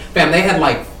water. Fam, they had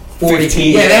like 40.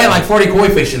 15, they had like 40 koi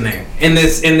fish in there in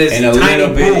this tiny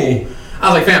pool. I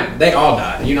was like, fam, they all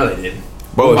died. You know they did.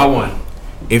 One by one.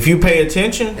 If you pay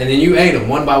attention, and then you ate them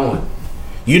one by one.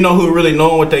 You know who really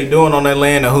knowing what they doing on their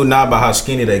land and who not by how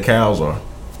skinny their cows are.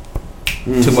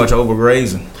 Too much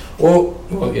overgrazing. Well,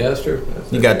 yeah, that's true.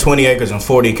 You got 20 acres and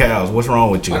 40 cows. What's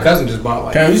wrong with you? My cousin just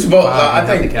bought I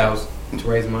think the cows to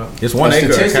raise them up. It's 1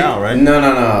 acre a cow, right?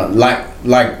 No.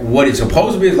 Like what it's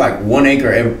supposed to be is like 1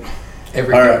 acre every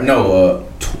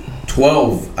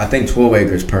 12. I think 12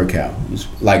 acres per cow.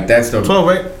 Like that's the 12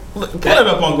 acres. Pull it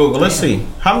up on Google. Let's see.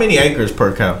 How many acres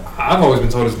per cow? I've always been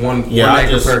told it's one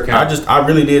acre per cow. I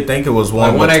really did think it was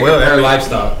one. Like 1 acre per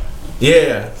livestock.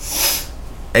 Yeah.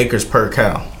 Acres per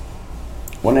cow.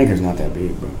 1 acre's not that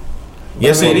big, bro.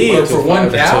 Yes, it is. For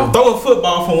 1 cow? Throw a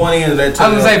football from one end of that. I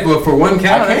was gonna say, but for 1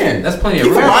 cow, that's plenty of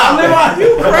room. You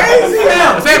crazy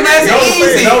now? That's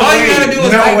easy. All you gotta do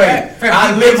is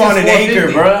I live on an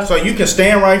acre, bro. So you can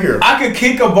stand right here. I could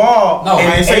kick a ball. No,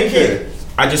 I ain't say kick.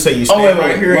 I just say you stand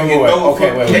right here and you throw a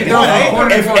football.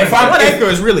 If 1 acre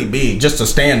is really big just to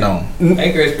stand on.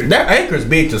 That acre is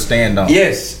big to stand on.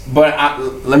 Yes, but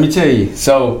let me tell you.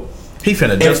 So he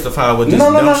finna justify with this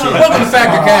dumb shit. Welcome to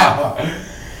Factor Cow.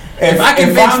 If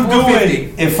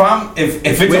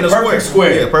it's a perfect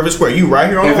square. Yeah, perfect square. You right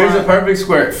here on the line. If it's a perfect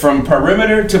square from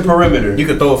perimeter to perimeter, you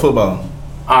can throw a football.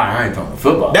 I ain't throwing a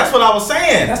football. That's what I was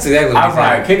saying. That's exactly what I'm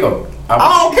probably kick him.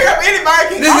 I don't care if anybody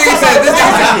can. This nigga said,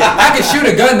 I can shoot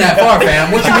a gun that far, fam.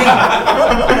 What you mean?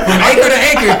 From acre to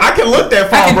acre. I can look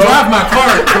that far, I can bro. drive my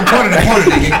car from corner to corner,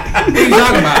 nigga. What are you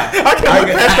talking about? I can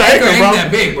look past the acre, bro. Ain't that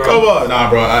big, bro. Come on.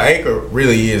 Nah, bro. An acre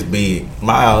really is big.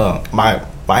 My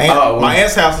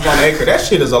aunt's house is on an acre. That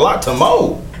shit is a lot to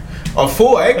mow. A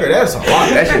full acre, that's a lot.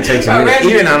 That shit takes a minute.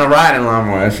 Even on a riding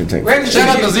lawnmower, that shit takes. Shout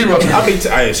out to Zero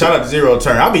Turn. Shout out to Zero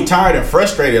Turn. I'll be tired and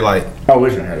frustrated, like. I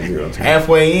wish I had a Zero Turn.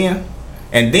 Halfway in,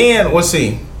 and then let's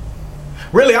see.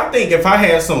 Really, I think if I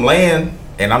had some land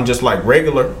and I'm just like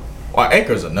regular, an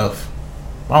acre's enough.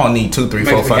 I don't need 2, 3,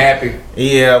 4, 5. Happy.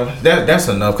 Yeah, that's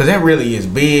enough because that really is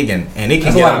big and it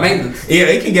can get a lot of maintenance. Yeah,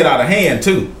 it can get out of hand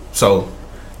too. So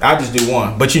I just do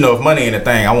one. But if money ain't a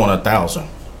thing, I want 1,000.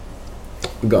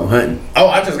 We go hunting. Oh,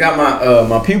 I just got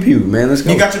my pew pew, man. Let's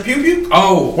go. You got your pew pew?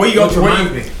 Oh, where you go to?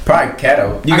 Probably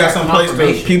Cato. You got some place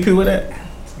to pew pew with that?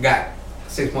 Got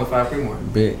 6.5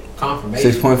 Fremont. Big.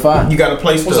 Confirmation. 6.5. You got a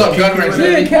place What's to up, gun range?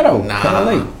 Yeah, Cato. Nah.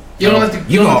 You don't like the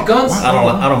guns?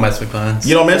 I don't mess with guns.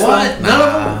 You don't mess with what? None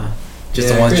of them. Just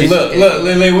the ones. Look,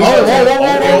 Lily. Whoa.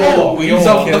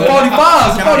 The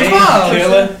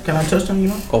 45s. Can I touch them?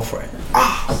 Go for it.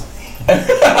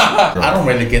 I don't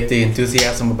really get the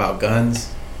enthusiasm about guns.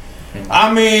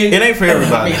 I mean, It ain't for I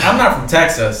everybody. mean, I'm not from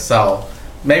Texas, so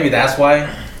maybe that's why.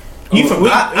 You from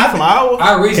Iowa?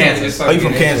 I recently Kansas. just started Oh, you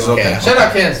from getting Kansas? into it. Okay. Yeah. Shout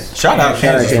out Kansas. Shout out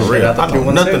Kansas Kansas. for real. Shout out I know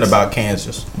 316. nothing about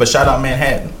Kansas, but shout out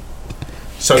Manhattan.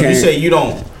 So you Can- say you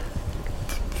don't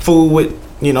fool with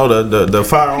the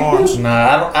firearms?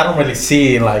 Nah, I don't really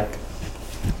see like.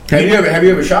 have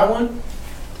you ever shot one?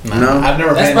 Nah, No. I've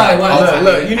never That's been. probably why.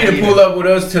 Look, you need to pull up with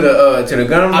us to the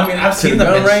gun. I mean, I've to seen the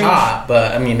them gun been range. shot,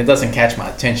 but I mean, it doesn't catch my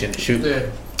attention to shoot. Yeah.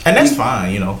 And that's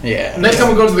fine, Yeah. Next time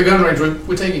we go to the gun range,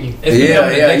 we're taking you. It's Yeah, becoming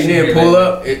an you addiction need to here pull lately.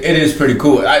 up. It is pretty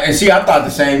cool. And see, I thought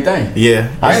the same thing. Yeah,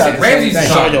 I thought the same Ramsey's thing.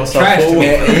 shot yourself trash to fool. me.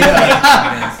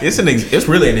 Yeah, it's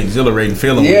really an exhilarating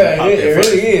feeling. when you yeah, pop it that first.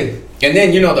 really is. And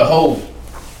then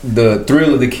the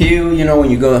thrill of the kill. When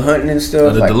you go hunting and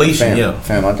stuff. The deletion, yeah.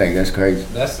 Fam, I think that's crazy.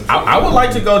 That's some I would like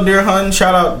to go deer hunting.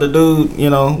 Shout out the dude. We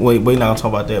not talk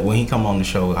about that when he come on the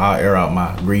show. I'll air out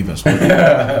my grievance. With him.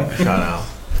 Shout out.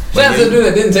 Shout out to the dude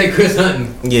that didn't take Chris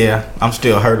hunting. Yeah, I'm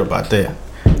still hurt about that.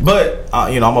 But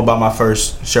I'm gonna buy my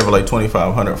first Chevrolet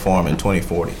 2500 for him in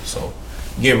 2040. So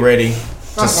get ready.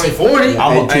 Not 2040.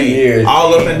 I'm 2 years.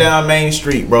 all up and down Main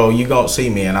Street, bro. You gonna see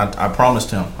me, and I promised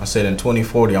him. I said in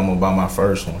 2040 I'm gonna buy my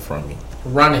first one from you.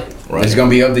 Run it. Right? It's gonna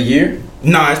be of the year.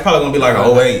 Nah, it's probably gonna be like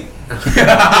an 08.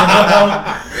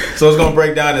 So it's gonna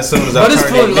break down as soon as I But it's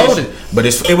turn fully ignition. loaded. But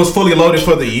it was fully loaded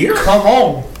for the year, Come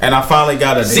on. and I finally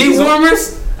got a Seat diesel.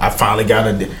 warmers? I finally got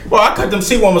a. Well, I cut them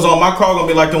seat warmers on. My car gonna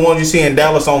be like the ones you see in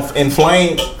Dallas in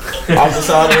flames off the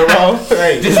side of the road.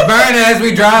 Hey, Just burn it as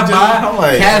we drive by I'm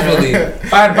like, casually.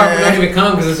 Fire department don't even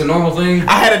come because it's a normal thing.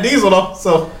 I had a diesel though,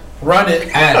 so Run it.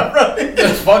 Hey,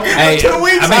 Just fucking. hey, 2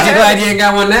 weeks. I bet you're glad you ain't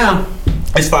got one now.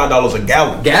 It's $5 a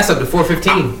gallon. Gas up to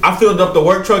 $4.15. I filled up the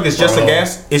work truck. It's just a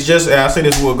gas. It's just. And I say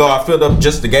this will go. I filled up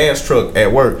just the gas truck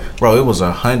at work, bro. It was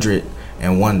 $101.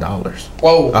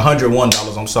 Whoa.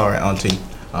 $101. I'm sorry, Auntie.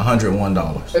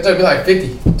 $101. It took me like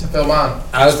 50 to fill mine.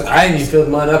 I ain't even filled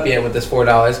mine up yet with this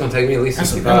 $4. It's gonna take me at least That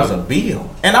was a $65. bill.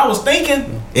 And I was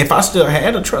thinking if I still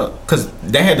had a truck, because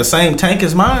they had the same tank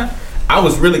as mine, I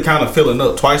was really kind of filling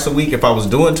up twice a week. If I was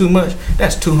doing too much,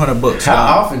 that's $200.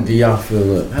 How often do y'all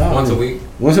fill up? Once a week.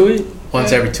 Once a week.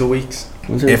 Once every 2 weeks.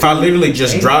 If I literally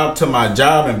just drive to my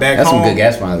job and back That's home, some good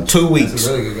gas mileage. 2 That's weeks.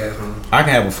 a really good gas one. I can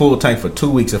have a full tank for 2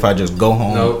 weeks if I just go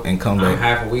home Nope. and come I'm back.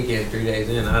 half a weekend, 3 days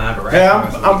in. I have a rack.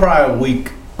 Yeah, I'm probably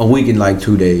a week in like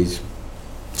 2 days.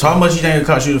 So how much you think it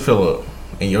cost you to fill up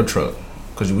in your truck?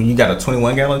 Because when you got a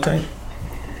 21 gallon tank.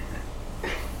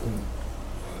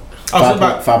 Oh, so it's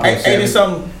about 5.7. 80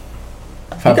 something.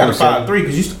 You got a 5.3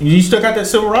 because you still got that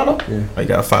Silverado. Yeah. I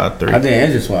got a 5.3. I did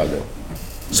engine swap though.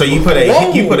 So you put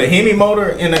a Hemi motor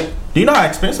in it. Do you know how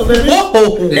expensive that is?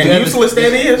 Whoa. And useless that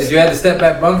Did is. you have the step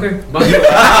back bunker? There's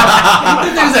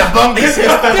that bump. Get the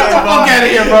fuck out of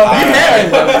here, bro.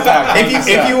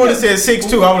 If you would have said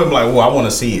 6.2, I would have been like, well, I want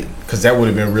to see it because that would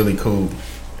have been really cool.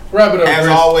 Wrap it up, As Chris.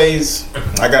 always,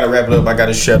 I gotta wrap it up. I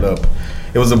gotta shut up.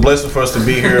 It was a blessing for us to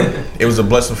be here. It was a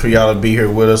blessing for y'all to be here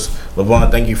with us. Lavon,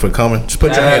 thank you for coming. Just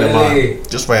put your hand in mine,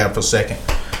 just for half a second.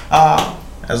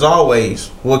 As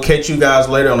always, we'll catch you guys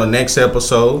later on the next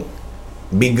episode.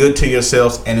 Be good to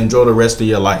yourselves and enjoy the rest of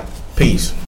your life. Peace.